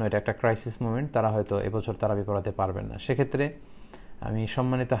হাফেজদের জন্য এটা একটা ক্রাইসিস মোমেন্ট, তারা হয়তো এবছর তারাবি পড়াতে পারবেন না। সেক্ষেত্রে আমি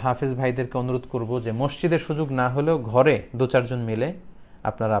সম্মানিত হাফেজ ভাইদেরকে অনুরোধ করব যে মসজিদের সুযোগ না হলেও ঘরে 2-4 জন মিলে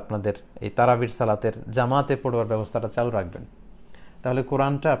আপনারা আপনাদের এই তারাবির সালাতের জামাতে পড়বার ব্যবস্থাটা চালু রাখবেন, তাহলে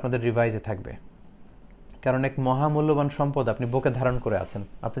কোরআনটা আপনাদের রিভাইজে থাকবে। কারণ এক মহামূল্যবান সম্পদ আপনি বুকে ধারণ করে আছেন,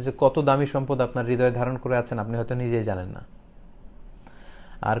 আপনি যে কত দামি সম্পদ আপনার হৃদয়ে ধারণ করে আছেন আপনি হয়তো নিজেই জানেন না।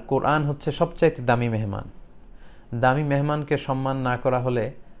 আর কোরআন হচ্ছে সবচাইতে দামি মেহমান। দামি মেহমানকে সম্মান না করা হলে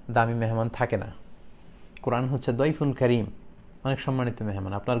দামি মেহমান থাকে না। কোরআন হচ্ছে দয়ফুন কারীম, অনেক সম্মানিত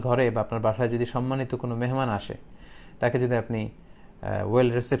মেহমান। আপনার ঘরে বা আপনার বাসায় যদি সম্মানিত কোনো মেহমান আসে, তাকে যদি আপনি ওয়েল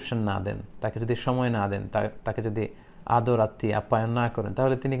রিসেপশন না দেন, তাকে যদি সময় না দেন, তাকে যদি আদর আত্মীয় আপ্যায়ন না করেন,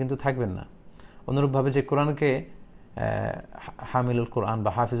 তাহলে তিনি কিন্তু থাকবেন না। অনুরূপভাবে যে কোরআনকে হামিলুল কোরআন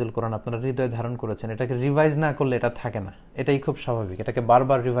বা হাফিজুল কোরআন আপনারা হৃদয়ে ধারণ করেছেন, এটাকে রিভাইজ না করলে এটা থাকে না। এটাই খুব স্বাভাবিক, এটাকে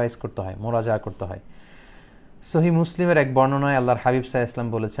বারবার রিভাইজ করতে হয়, মোরাজা করতে হয়। সহিহ মুসলিমের এক বর্ণনায় আল্লাহর হাবিব সাল্লাল্লাহু আলাইহি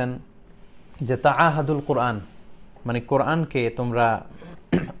ওয়াসাল্লাম বলেছেন যে তাআহাদুল কোরআন, মানে কোরআনকে তোমরা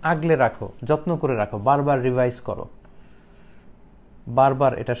আগলে রাখো, যত্ন করে রাখো, বারবার রিভাইজ করো,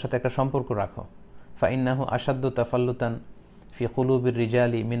 বারবার এটার সাথে একটা সম্পর্ক রাখো। ফাইন্নাহু আশাদ্দু তাফাল্লুতান ফি কুলুবির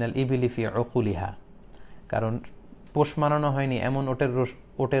রিজালি মিনাল ইবিলি ফি উকুলিহা, কারণ পোষ মানানো হয়নি এমন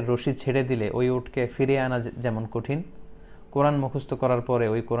ওটের রশি ছেড়ে দিলে ওই উটকে ফিরিয়ে আনা যেমন কঠিন, কোরআন মুখস্থ করার পরে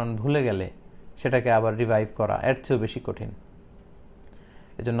ওই কোরআন ভুলে গেলে সেটাকে আবার রিভাইভ করা এর চেয়েও বেশি কঠিন।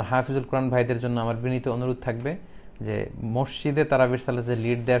 এজন্য হাফিজুল কোরআন ভাইদের জন্য আমার বিনীত অনুরোধ থাকবে যে মসজিদে তারাবির সালাতে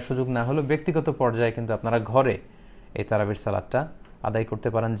লিড দেওয়ার সুযোগ না হলেও ব্যক্তিগত পর্যায়ে কিন্তু আপনারা ঘরে এই তারাবির সালাতটা আদায় করতে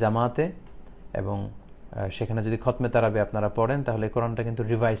পারেন জামাতে, এবং সেখানে যদি খতমে তারাবি আপনারা পড়েন তাহলে কোরআনটা কিন্তু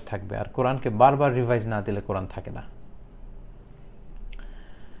রিভাইজ থাকবে। আর কোরআনকে বারবার রিভাইজ না দিলে কোরআন থাকে না।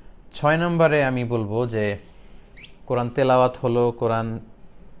 6 নম্বরে আমি বলবো যে কোরআন তেলাওয়াত হলো,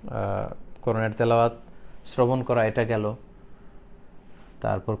 কোরআনের তেলাওয়াত শ্রবণ করা এটা গেল,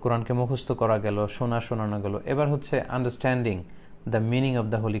 তারপর কোরআনকে মুখস্থ করা গেল, শোনানো গেল। এবার হচ্ছে understanding the meaning of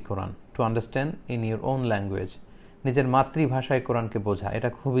the Holi Quran, to understand in your own language. নিজের মাতৃভাষায় কোরআনকে বোঝা এটা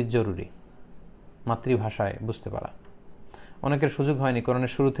খুবই জরুরি, মাতৃভাষায় বুঝতে পারা। অনেকের সুযোগ হয়নি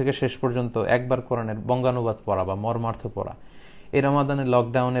কোরআনের শুরু থেকে শেষ পর্যন্ত একবার কোরআনের বঙ্গানুবাদ পড়া বা মর্মার্থ পড়া। এই রমাদানের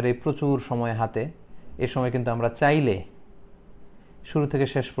লকডাউনের এই প্রচুর সময় হাতে, এ সময় কিন্তু আমরা চাইলে শুরু থেকে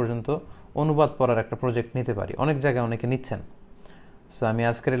শেষ পর্যন্ত অনুবাদ পড়ার একটা প্রজেক্ট নিতে পারি। অনেক জায়গায় অনেকে নিচ্ছেন। সো আমি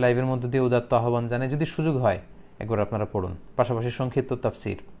আজকের লাইভের মধ্যে দিয়ে উদাত্ত আহ্বান জানাই, যদি সুযোগ হয় একবার আপনারা পড়ুন। পাশাপাশি সংক্ষিপ্ত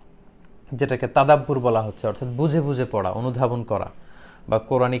তাফসির, যেটাকে তাদাব্বুর বলা হচ্ছে, অর্থাৎ বুঝে বুঝে পড়া, অনুধাবন করা বা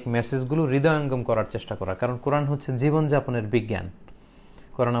কোরআনিক মেসেজগুলো হৃদয়ঙ্গম করার চেষ্টা করা। কারণ কোরআন হচ্ছে জীবনযাপনের বিজ্ঞান।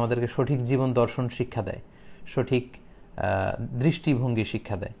 কোরআন আমাদেরকে সঠিক জীবন দর্শন শিক্ষা দেয়, সঠিক দৃষ্টিভঙ্গি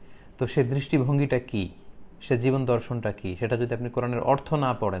শিক্ষা দেয়। তো সেই দৃষ্টিভঙ্গিটা কি, সে জীবন দর্শনটা কি, সেটা যদি আপনি কোরআনের অর্থ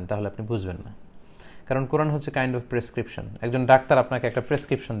না পড়েন তাহলে আপনি বুঝবেন না। কারণ কোরআন হচ্ছে কাইন্ড অফ প্রেসক্রিপশন। একজন ডাক্তার আপনাকে একটা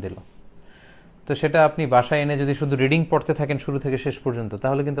প্রেসক্রিপশন দিল, তো সেটা আপনি বাসায় এনে যদি শুধু রিডিং পড়তে থাকেন শুরু থেকে শেষ পর্যন্ত,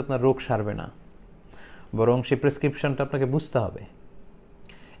 তাহলে কিন্তু আপনার রোগ সারবে না। বরং সেই প্রেসক্রিপশনটা আপনাকে বুঝতে হবে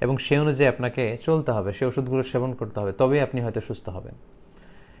এবং সে অনুযায়ী আপনাকে চলতে হবে, সে ওষুধগুলো সেবন করতে হবে, তবেই আপনি হয়তো সুস্থ হবেন।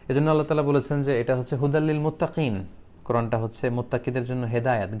 এজন্য আল্লাহ তাআলা বলেছেন যে এটা হচ্ছে হুদাল্লিল মুত্তাকিন। কোরআনটা হচ্ছে মুত্তাকিদের জন্য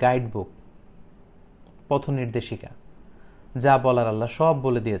হেদায়েত, গাইড বুক, পথ নির্দেশিকা। যা বলার আল্লাহ সব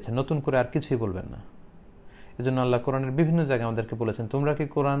বলে দিয়েছেন, নতুন করে আর কিছুই বলবেন না। এজন্য আল্লাহ কোরআনের বিভিন্ন জায়গায় আমাদেরকে বলেছেন, তোমরা কি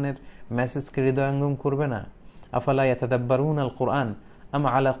কোরআনের মেসেজকে হৃদয়ঙ্গম করবে না? আফালা ইয়াতাদাব্বারুন আল কোরআন আম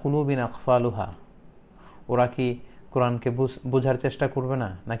আলা কুলুবিন আকফালুহা। ওরা কি কোরআনকে বোঝার চেষ্টা করবে না,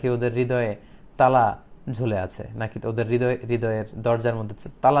 নাকি ওদের হৃদয়ে তালা ঝুলে আছে, নাকি ওদের হৃদয়ের দরজার মধ্যে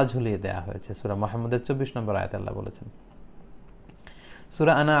তালা ঝুলিয়ে দেওয়া হয়েছে? সূরা মুহাম্মদের 24 নম্বর আয়াতে আল্লাহ বলেছেন।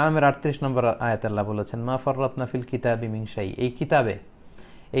 সূরা আনআমের 38 নম্বর আয়াতে আল্লাহ বলেছেন, মা ফাররাতনা ফিল কিতাবি মিন শাই। এই কিতাবে,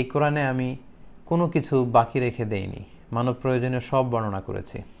 এই কোরআনে আমি কোনো কিছু বাকি রেখে দেইনি, মানব প্রয়োজনীয় সব বর্ণনা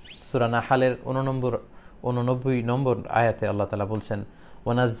করেছি। সূরা নাহালের 89 নম্বর আয়াতে আল্লাহ তাআলা বলছেন,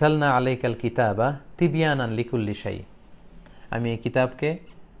 ওয়া নাযালনা আলাইকাল কিতাবা তিবয়ানান লিকুল্লি শাই। আমি এই কিতাবকে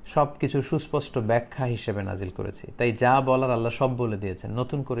সব কিছু সুস্পষ্ট ব্যাখ্যা হিসেবে নাজিল করেছি। তাই যা বলার আল্লাহ সব বলে দিয়েছেন,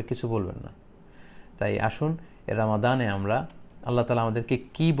 নতুন করে কিছু বলবেন না। তাই আসুন এ রমাদানে আমরা আল্লাহ তাআলা আমাদেরকে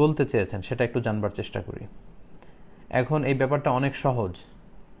কি বলতে চেয়েছেন সেটা একটু জানবার চেষ্টা করি। এখন এই ব্যাপারটা অনেক সহজ।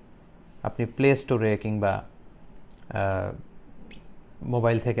 আপনি প্লে স্টোরে কিংবা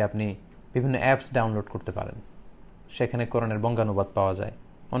মোবাইল থেকে আপনি বিভিন্ন অ্যাপস ডাউনলোড করতে পারেন, সেখানে কোরআনের বঙ্গানুবাদ পাওয়া যায়।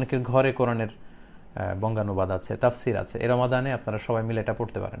 অনেকের ঘরে কোরআনের বঙ্গানুবাদ আছে, তাফসির আছে। এই রমাদানে আপনারা সবাই মিলে এটা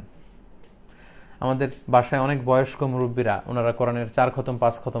পড়তে পারেন। আমাদের বাসায় অনেক বয়স্ক মুরব্বীরা, ওনারা কোরআনের 4 খতম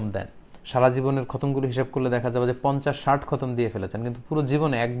 5 খতম দেন। সারা জীবনের খতমগুলো হিসাব করলে দেখা যাবে যে 50-60 খতম দিয়ে ফেলেছেন, কিন্তু পুরো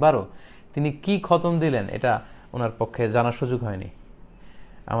জীবনে একবারও তিনি কি খতম দিলেন এটা ওনার পক্ষে জানার সুযোগ হয়নি।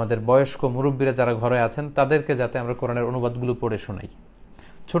 আমাদের বয়স্ক মুরব্বীরা যারা ঘরে আছেন তাদেরকে যাতে আমরা কোরআনের অনুবাদগুলো পড়ে শোনাই।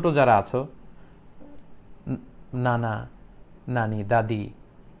 ছোট যারা আছো, নানা নানি দাদি,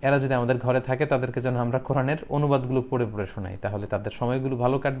 এরা যদি আমাদের ঘরে থাকে তাদেরকে যেন আমরা কোরআনের অনুবাদগুলো পড়ে পড়ে শোনাই, তাহলে তাদের সময়গুলো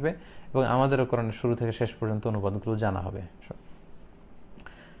ভালো কাটবে এবং আমাদেরও কোরআনের শুরু থেকে শেষ পর্যন্ত অনুবাদগুলো জানা হবে।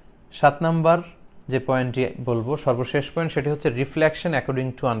 7 নাম্বার যে পয়েন্টটি বলবো, সর্বশেষ পয়েন্ট, সেটি হচ্ছে রিফ্লেকশন অ্যাকর্ডিং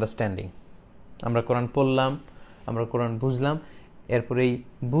টু আন্ডারস্ট্যান্ডিং। আমরা কোরআন পড়লাম, আমরা কোরআন বুঝলাম, এরপর এই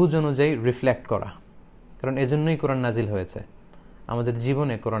বুঝ অনুযায়ী রিফ্লেক্ট করা। কারণ এজন্যই কোরআন নাজিল হয়েছে, আমাদের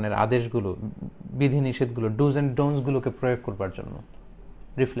জীবনে কোরআনের আদেশগুলো, বিধিনিষেধগুলো, ডুজ অ্যান্ড ডোন্টসগুলোকে প্রয়োগ করবার জন্য।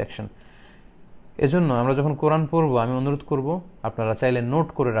 রিফ্লেকশন। এজন্য আমরা যখন কোরআন পড়বো, আমি অনুরোধ করব আপনারা চাইলে নোট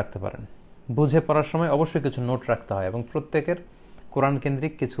করে রাখতে পারেন। বুঝে পড়ার সময় অবশ্যই কিছু নোট রাখতে হয় এবং প্রত্যেকের কোরআন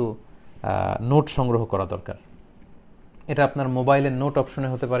কেন্দ্রিক কিছু নোট সংগ্রহ করা দরকার। এটা আপনার মোবাইলের নোট অপশনে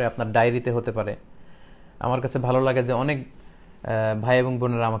হতে পারে, আপনার ডায়েরিতে হতে পারে। আমার কাছে ভালো লাগে যে অনেক ভাই এবং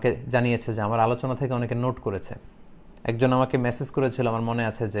বোনেরা আমাকে জানিয়েছে যে আমার আলোচনা থেকে অনেকে নোট করেছে। একজন আমাকে মেসেজ করেছিল, আমার মনে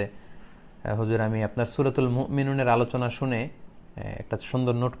আছে যে হুজুর, আমি আপনার সূরাতুল মুমিনুনের আলোচনা শুনে একটা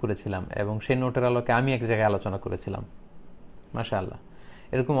সুন্দর নোট করেছিলাম এবং সেই নোটের আলোকে আমি এক জায়গায় আলোচনা করেছিলাম। মাশাআল্লাহ।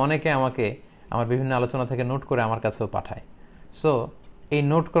 এরকম অনেকে আমাকে আমার বিভিন্ন আলোচনা থেকে নোট করে আমার কাছেও পাঠায়। সো এই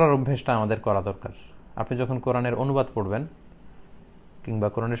নোট করার অভ্যেসটা আমাদের করা দরকার। আপনি যখন কোরআনের অনুবাদ পড়বেন কিংবা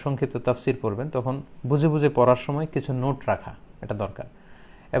কোরআনের সংক্ষিপ্ত তাফসির পড়বেন, তখন বুঝে বুঝে পড়ার সময় কিছু নোট রাখা এটা দরকার।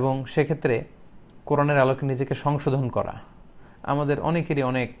 এবং সেক্ষেত্রে কোরআনের আলোকে নিজেকে সংশোধন করা। আমাদের অনেকেরই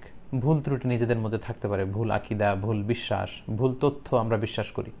অনেক ভুল ত্রুটি নিজেদের মধ্যে থাকতে পারে, ভুল আকিদা, ভুল বিশ্বাস, ভুল তথ্য আমরা বিশ্বাস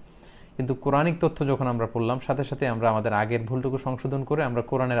করি। কিন্তু কোরআনিক তথ্য যখন আমরা পড়লাম, সাথে সাথে আমরা আমাদের আগের ভুলটুকু সংশোধন করে আমরা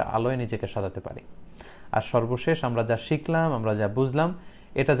কোরআনের আলোয় নিজেকে সাজাতে পারি। আর সর্বশেষ আমরা যা শিখলাম, আমরা যা বুঝলাম,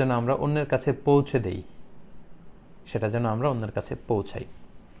 এটা যেন আমরা অন্যের কাছে পৌঁছে দেই, সেটা যেন আমরা অন্যের কাছে পৌঁছাই।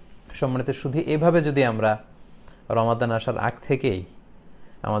 সম্মানিত শুধু এভাবে যদি আমরা রমাদান আসার আগ থেকেই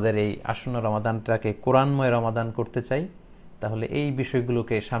আমাদের এই আসন্ন রমাদানটাকে কোরআনময় রমাদান করতে চাই, তাহলে এই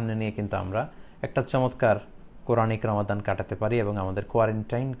বিষয়গুলোকে সামনে নিয়ে কিন্তু আমরা একটা চমৎকার কোরআনিক রমাদান কাটাতে পারি এবং আমাদের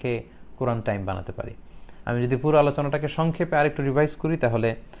কোয়ারেন্টাইনকে কোরআন টাইম বানাতে পারি। আমি যদি পুরো আলোচনাটাকে সংক্ষেপে আরেকটু রিভাইজ করি, তাহলে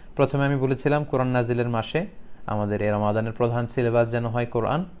প্রথমে আমি বলেছিলাম কোরআন নাজিলের মাসে আমাদের এই রমাদানের প্রধান সিলেবাস যেন হয়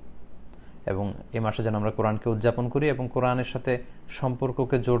কোরআন, এবং এই মাসে যেন আমরা কোরআনকে উদযাপন করি এবং কোরআনের সাথে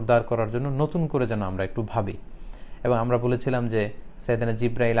সম্পর্ককে জোরদার করার জন্য নতুন করে যেন আমরা একটু ভাবি। এবং আমরা বলেছিলাম যে সাইয়েদনা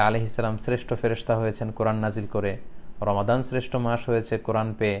জিবরাইল আলাইহিস সালাম শ্রেষ্ঠ ফেরেশতা হয়েছেন কোরআন নাজিল করে, রমাদান শ্রেষ্ঠ মাস হয়েছে কোরআন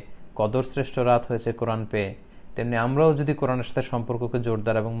পেয়ে, কদর শ্রেষ্ঠ রাত হয়েছে কোরআন পেয়ে। তেমনি আমরাও যদি কোরআনের সাথে সম্পর্ককে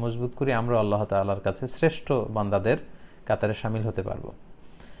জোরদার এবং মজবুত করি, আমরা আল্লাহ তাআলার কাছে শ্রেষ্ঠ বান্দাদের কাতারে শামিল হতে পারবো।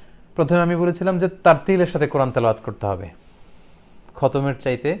 প্রথমে আমি বলেছিলাম যে তারতিলের সাথে কোরআন তেলাওয়াত করতে হবে। খতমের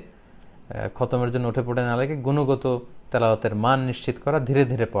চাইতে, খতমের জন্য উঠে পড়ে না লাগে, গুণগত তেলাওয়াতের মান নিশ্চিত করা, ধীরে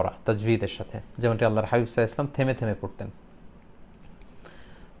ধীরে পড়া তাজভিদের সাথে, যেমনটি আল্লাহর হাবিব সাল্লাল্লাহু আলাইহি ওয়াসাল্লাম থেমে থেমে পড়তেন।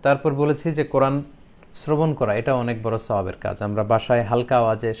 তারপর বলেছি যে কোরআন শ্রবণ করা এটা অনেক বড় সওয়াবের কাজ। আমরা বাসায় হালকা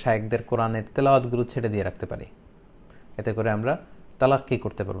আওয়াজে শায়েখদের কোরআনের তেলাওয়াতগুলো ছেড়ে দিয়ে রাখতে পারি। এতে করে আমরা তালাক্কি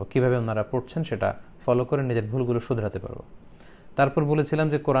করতে পারবো, কিভাবে ওনারা পড়ছেন সেটা ফলো করে নিজের ভুলগুলো শুধরাতে পারবো। তারপর বলেছিলাম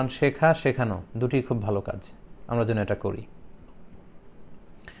যে কোরআন শেখা, শেখানো দুটি খুব ভালো কাজ, আমরা যেন এটা করি।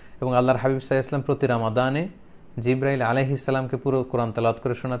 এবং আল্লাহর হাবিব সাল্লাল্লাহু আলাইহি ওয়াসাল্লাম প্রতি রমাদানে জিবরাইল আলাইহিস সালামকে পুরো কোরআন তেলাওয়াত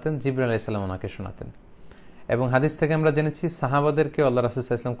করে শোনাতেন, জিবরাইল আলাইহিস সালাম ওনাকে শোনাতেন। এবং হাদিস থেকে আমরা জেনেছি সাহাবাদেরকে আল্লাহ রাসূল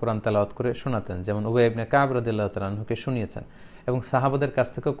সাল্লাল্লাহু আলাইহি ওয়াসাল্লাম কোরআন তেলাওয়াত করে শোনাতেন, যেমন উবাই ইবনে কাব রাদিয়াল্লাহু তাআলা আনহুকে শুনিয়েছেন এবং সাহাবাদের কাছ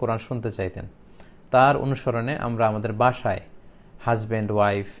থেকেও কোরআন শুনতে চাইতেন। তার অনুসরণে আমরা আমাদের বাসায় হাজব্যান্ড,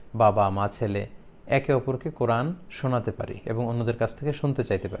 ওয়াইফ, বাবা, মা, ছেলে একে অপরকে কোরআন শোনাতে পারি এবং অন্যদের কাছ থেকে শুনতে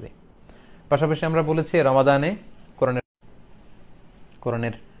চাইতে পারি। পাশাপাশি আমরা বলেছি রমাদানে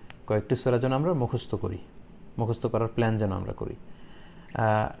কোরআনের কয়েকটি সূরা যেন আমরা মুখস্থ করি, মুখস্থ করার প্ল্যান যেন আমরা করি।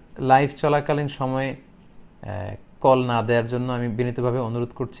 লাইভ চলাকালীন সময়ে কল না দেওয়ার জন্য আমি বিনীতভাবে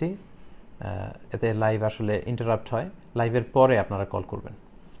অনুরোধ করছি, এতে লাইভ আসলে ইন্টারাপ্ট হয়। লাইভের পরে আপনারা কল করবেন।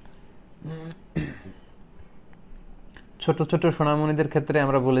 ছোট ছোট সোনামণিদের ক্ষেত্রে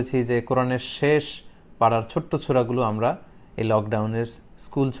আমরা বলেছি যে কোরআনের শেষ পাড়ার ছোট্ট সূরাগুলো আমরা এই লকডাউনের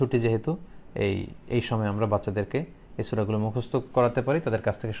স্কুল ছুটি যেহেতু এই সময় আমরা বাচ্চাদেরকে এই সূরাগুলো মুখস্থ করাতে পারি, তাদের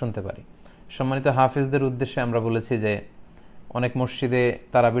কাছ থেকে শুনতে পারি। সম্মানিত হাফেজদের উদ্দেশ্যে আমরা বলেছি যে অনেক মসজিদে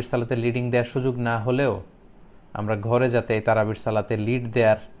তারাবির সালাতে লিডিং দেওয়ার সুযোগ না হলেও আমরা ঘরে যাতে এই তারাবির সালাতে লিড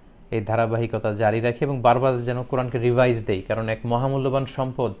দেওয়ার এই ধারাবাহিকতা জারি রাখি এবং বারবার যেন কোরআনকে রিভাইজ দেই, কারণ এক মহামূল্যবান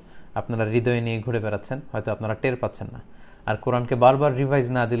সম্পদ আপনারা হৃদয়ে নিয়ে ঘুরে বেড়াচ্ছেন, হয়তো আপনারা টের পাচ্ছেন না। আর কোরআনকে বারবার রিভাইজ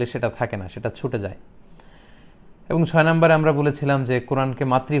না দিলে সেটা থাকে না, সেটা ছুটে যায়। এবং 6 নম্বরে আমরা বলেছিলাম যে কোরআনকে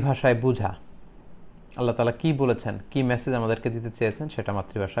মাতৃভাষায় বুঝা, আল্লাহ তাআলা কি বলেছেন, কি মেসেজ আমাদেরকে দিতে চেয়েছেন সেটা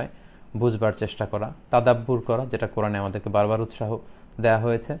মাতৃভাষায় বুঝবার চেষ্টা করা, তাদাব্বুর করা, যেটা কোরআনে আমাদেরকে বারবার উৎসাহ দেওয়া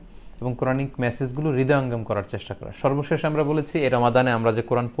হয়েছে, এবং কোরআনিক মেসেজগুলো হৃদয়ঙ্গম করার চেষ্টা করা। সর্বশেষ আমরা বলেছি এই রমাদানে আমরা যে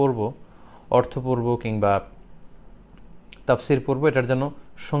কোরআন পড়ব, অর্থ পড়ব কিংবা তাফসির পড়ব, এটার জন্য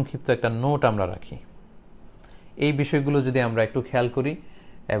সংক্ষিপ্ত একটা নোট আমরা রাখি। এই বিষয়গুলো যদি আমরা একটু খেয়াল করি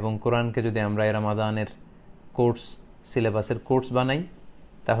এবং কোরআনকে যদি আমরা এই রমাদানের কোর্স, সিলেবাসের কোর্স বানাই,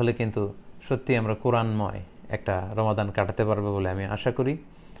 তাহলে কিন্তু সত্যি আমরা কোরআনময় একটা রমাদান কাটাতে পারবো বলে আমি আশা করি।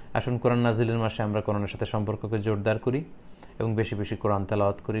 আসুন কোরআন নাজিলের মাসে আমরা কোরআনের সাথে সম্পর্ককে জোরদার করি এবং বেশি বেশি কোরআন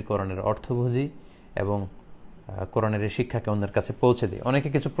তেলাওয়াত করি, কোরআনের অর্থ বুঝি এবং কোরআনের এই শিক্ষাকে অন্যের কাছে পৌঁছে দিই। অনেকে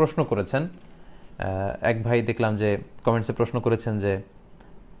কিছু প্রশ্ন করেছেন। এক ভাই দেখলাম যে কমেন্টসে প্রশ্ন করেছেন যে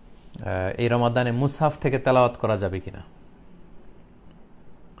এই রমাদানে মুসহাফ থেকে তেলাওয়াত করা যাবে কিনা,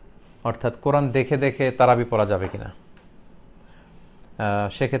 অর্থাৎ কোরআন দেখে দেখে তারাবি পড়া যাবে কিনা।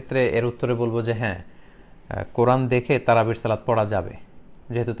 সেক্ষেত্রে এর উত্তরে বলবো যে হ্যাঁ, কোরআন দেখে তারাবির সালাত পড়া যাবে,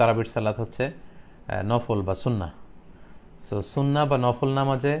 যেহেতু তারাবির সালাত হচ্ছে নফল বা সুন্নাহ। সো সুন্নাহ বা নফল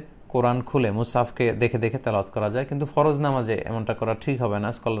নামাজে কোরআন খুলে মুসহাফকে দেখে দেখে তেলাওয়াত করা যায়, কিন্তু ফরজ নামাজে এমনটা করা ঠিক হবে না।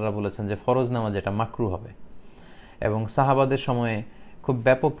 স্কলাররা বলেছেন যে ফরজ নামাজে এটা মাকরু হবে। এবং সাহাবাদের সময়ে খুব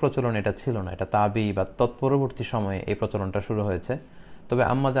ব্যাপক প্রচলন এটা ছিল না, এটা তাবি বা তৎপরবর্তী সময়ে এই প্রচলনটা শুরু হয়েছে। তবে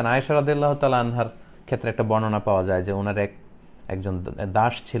আম্মা জান আয়েশা রাদিয়াল্লাহু তাআলা আনহার ক্ষেত্রে একটা বর্ণনা পাওয়া যায় যে ওনার একজন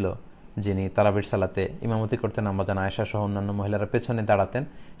দাস ছিল যিনি তারাবির সালাতে ইমামতি করতেন, আম্মা জান আয়েশা সহ অন্যান্য মহিলারা পেছনে দাঁড়াতেন।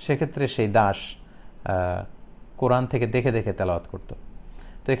 সেক্ষেত্রে সেই দাস কোরআন থেকে দেখে দেখে তেলাওয়াত করত।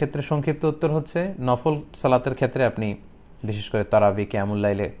 তো এক্ষেত্রে সংক্ষিপ্ত উত্তর হচ্ছে, নফল সালাতের ক্ষেত্রে আপনি বিশেষ করে তারাবি, কিয়ামুল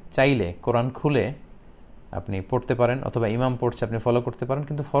লাইলে চাইলে কোরআন খুলে আপনি পড়তে পারেন, অথবা ইমাম পড়ছে আপনি ফলো করতে পারেন,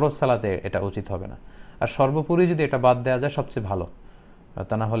 কিন্তু ফরজ সালাতে এটা উচিত হবে না। আর সর্বোপরি যদি এটা বাদ দেওয়া যায় সবচেয়ে ভালো,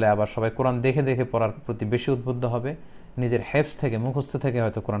 তা না হলে আবার সবাই কোরআন দেখে দেখে পড়ার প্রতি বেশি উদ্বুদ্ধ হবে, নিজের হেফজ থেকে, মুখস্থ থেকে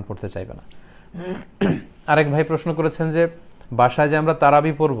হয়তো কোরআন পড়তে চাইবে না। আরেক ভাই প্রশ্ন করেছেন যে বাসায় যে আমরা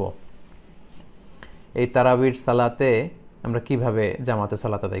তারাবি পড়ব, এই তারাবির সালাতে আমরা কিভাবে জামাতে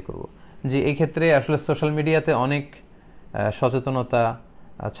সালাত আদায় করব। জি, এই ক্ষেত্রে আসলে সোশ্যাল মিডিয়াতে অনেক সচেতনতা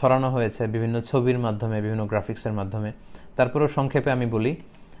ছড়ানো হয়েছে বিভিন্ন ছবির মাধ্যমে, বিভিন্ন গ্রাফিক্সের মাধ্যমে। তারপরেও সংক্ষেপে আমি বলি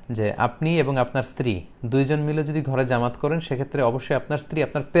যে আপনি এবং আপনার স্ত্রী দুইজন মিলে যদি ঘরে জামাত করেন, সেক্ষেত্রে অবশ্যই আপনার স্ত্রী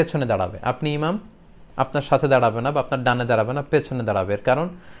আপনার পেছনে দাঁড়াবে। আপনি ইমাম, আপনার সাথে দাঁড়াবে না বা আপনার ডানে দাঁড়াবে না, পেছনে দাঁড়াবে। এর কারণ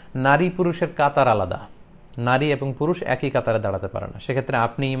নারী পুরুষের কাতার আলাদা, নারী এবং পুরুষ একই কাতারে দাঁড়াতে পারে না। সেক্ষেত্রে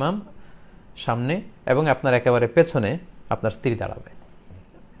আপনি ইমাম সামনে এবং আপনার একেবারে পেছনে আপনার স্ত্রী দাঁড়াবে।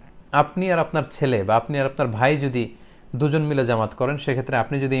 আপনি আর আপনার ছেলে বা আপনি আর আপনার ভাই যদি দুজন মিলে জামাত করেন, সেক্ষেত্রে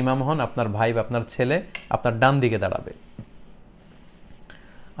আপনি যদি ইমাম হন, আপনার ভাই বা আপনার ছেলে আপনার ডান দিকে দাঁড়াবে।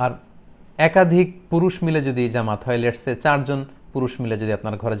 আর একাধিক পুরুষ মিলে যদি জামাত হয়, লেটস সে 4 জন পুরুষ মিলে যদি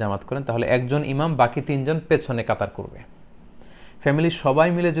আপনার ঘরে জামাত করেন, তাহলে একজন ইমাম, বাকি 3 জন পেছনে কাতার করবে। ফ্যামিলির সবাই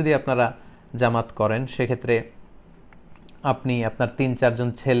মিলে যদি আপনারা জামাত করেন, সেক্ষেত্রে আপনি, আপনার 3-4 জন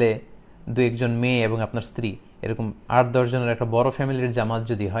ছেলে, 2-1 জন মেয়ে এবং আপনার স্ত্রী, এরকম 8-10 জনের একটা বড় ফ্যামিলির জামাত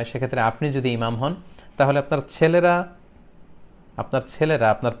যদি হয়, সেক্ষেত্রে আপনি যদি ইমাম হন, তাহলে আপনার ছেলেরা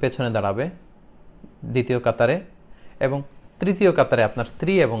আপনার পেছনে দাঁড়াবে দ্বিতীয় কাতারে, এবং তৃতীয় কাতারে আপনার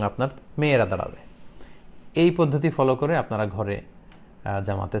স্ত্রী এবং আপনার মেয়েরা দাঁড়াবে। এই পদ্ধতি ফলো করে আপনারা ঘরে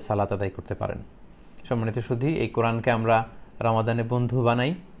জামাতে সালাত আদায় করতে পারেন। সম্মানিত সুধী, এই কোরআনকে আমরা রমাদানে বন্ধু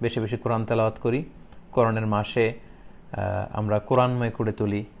বানাই, বেশি বেশি কোরআন তেলাওয়াত করি, কোরআনের মাসে আমরা কোরআনময় করে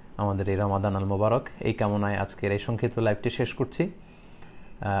তুলি আমাদের এই রমাদান আল মোবারক। এই কামনায় আজকের এই সংক্ষিপ্ত লাইভটি শেষ করছি।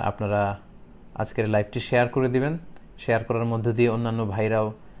 আপনারা আজকের লাইভটি শেয়ার করে দিবেন। শেয়ার করার মধ্য দিয়ে অন্যান্য ভাইরাও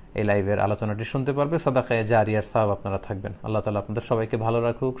এই লাইভের আলোচনাটি শুনতে পারবে। সাদাকায়ে জারিয়ার সাওয়াব আপনারা থাকবেন। আল্লাহ তাআলা আপনাদের সবাইকে ভালো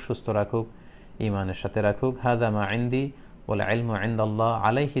রাখুক, সুস্থ রাখুক, ঈমানের সাথে রাখুক। হাযা মা ইনদি ওয়াল ইলমু ইনদাল্লাহ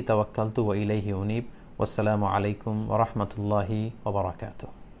আলাইহি তাওয়াক্কালতু ওয়া ইলাইহি উনীব। ওয়াসসালামু আলাইকুম ওয়া রাহমাতুল্লাহি ওয়া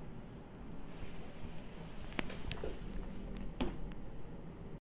বারাকাতুহু।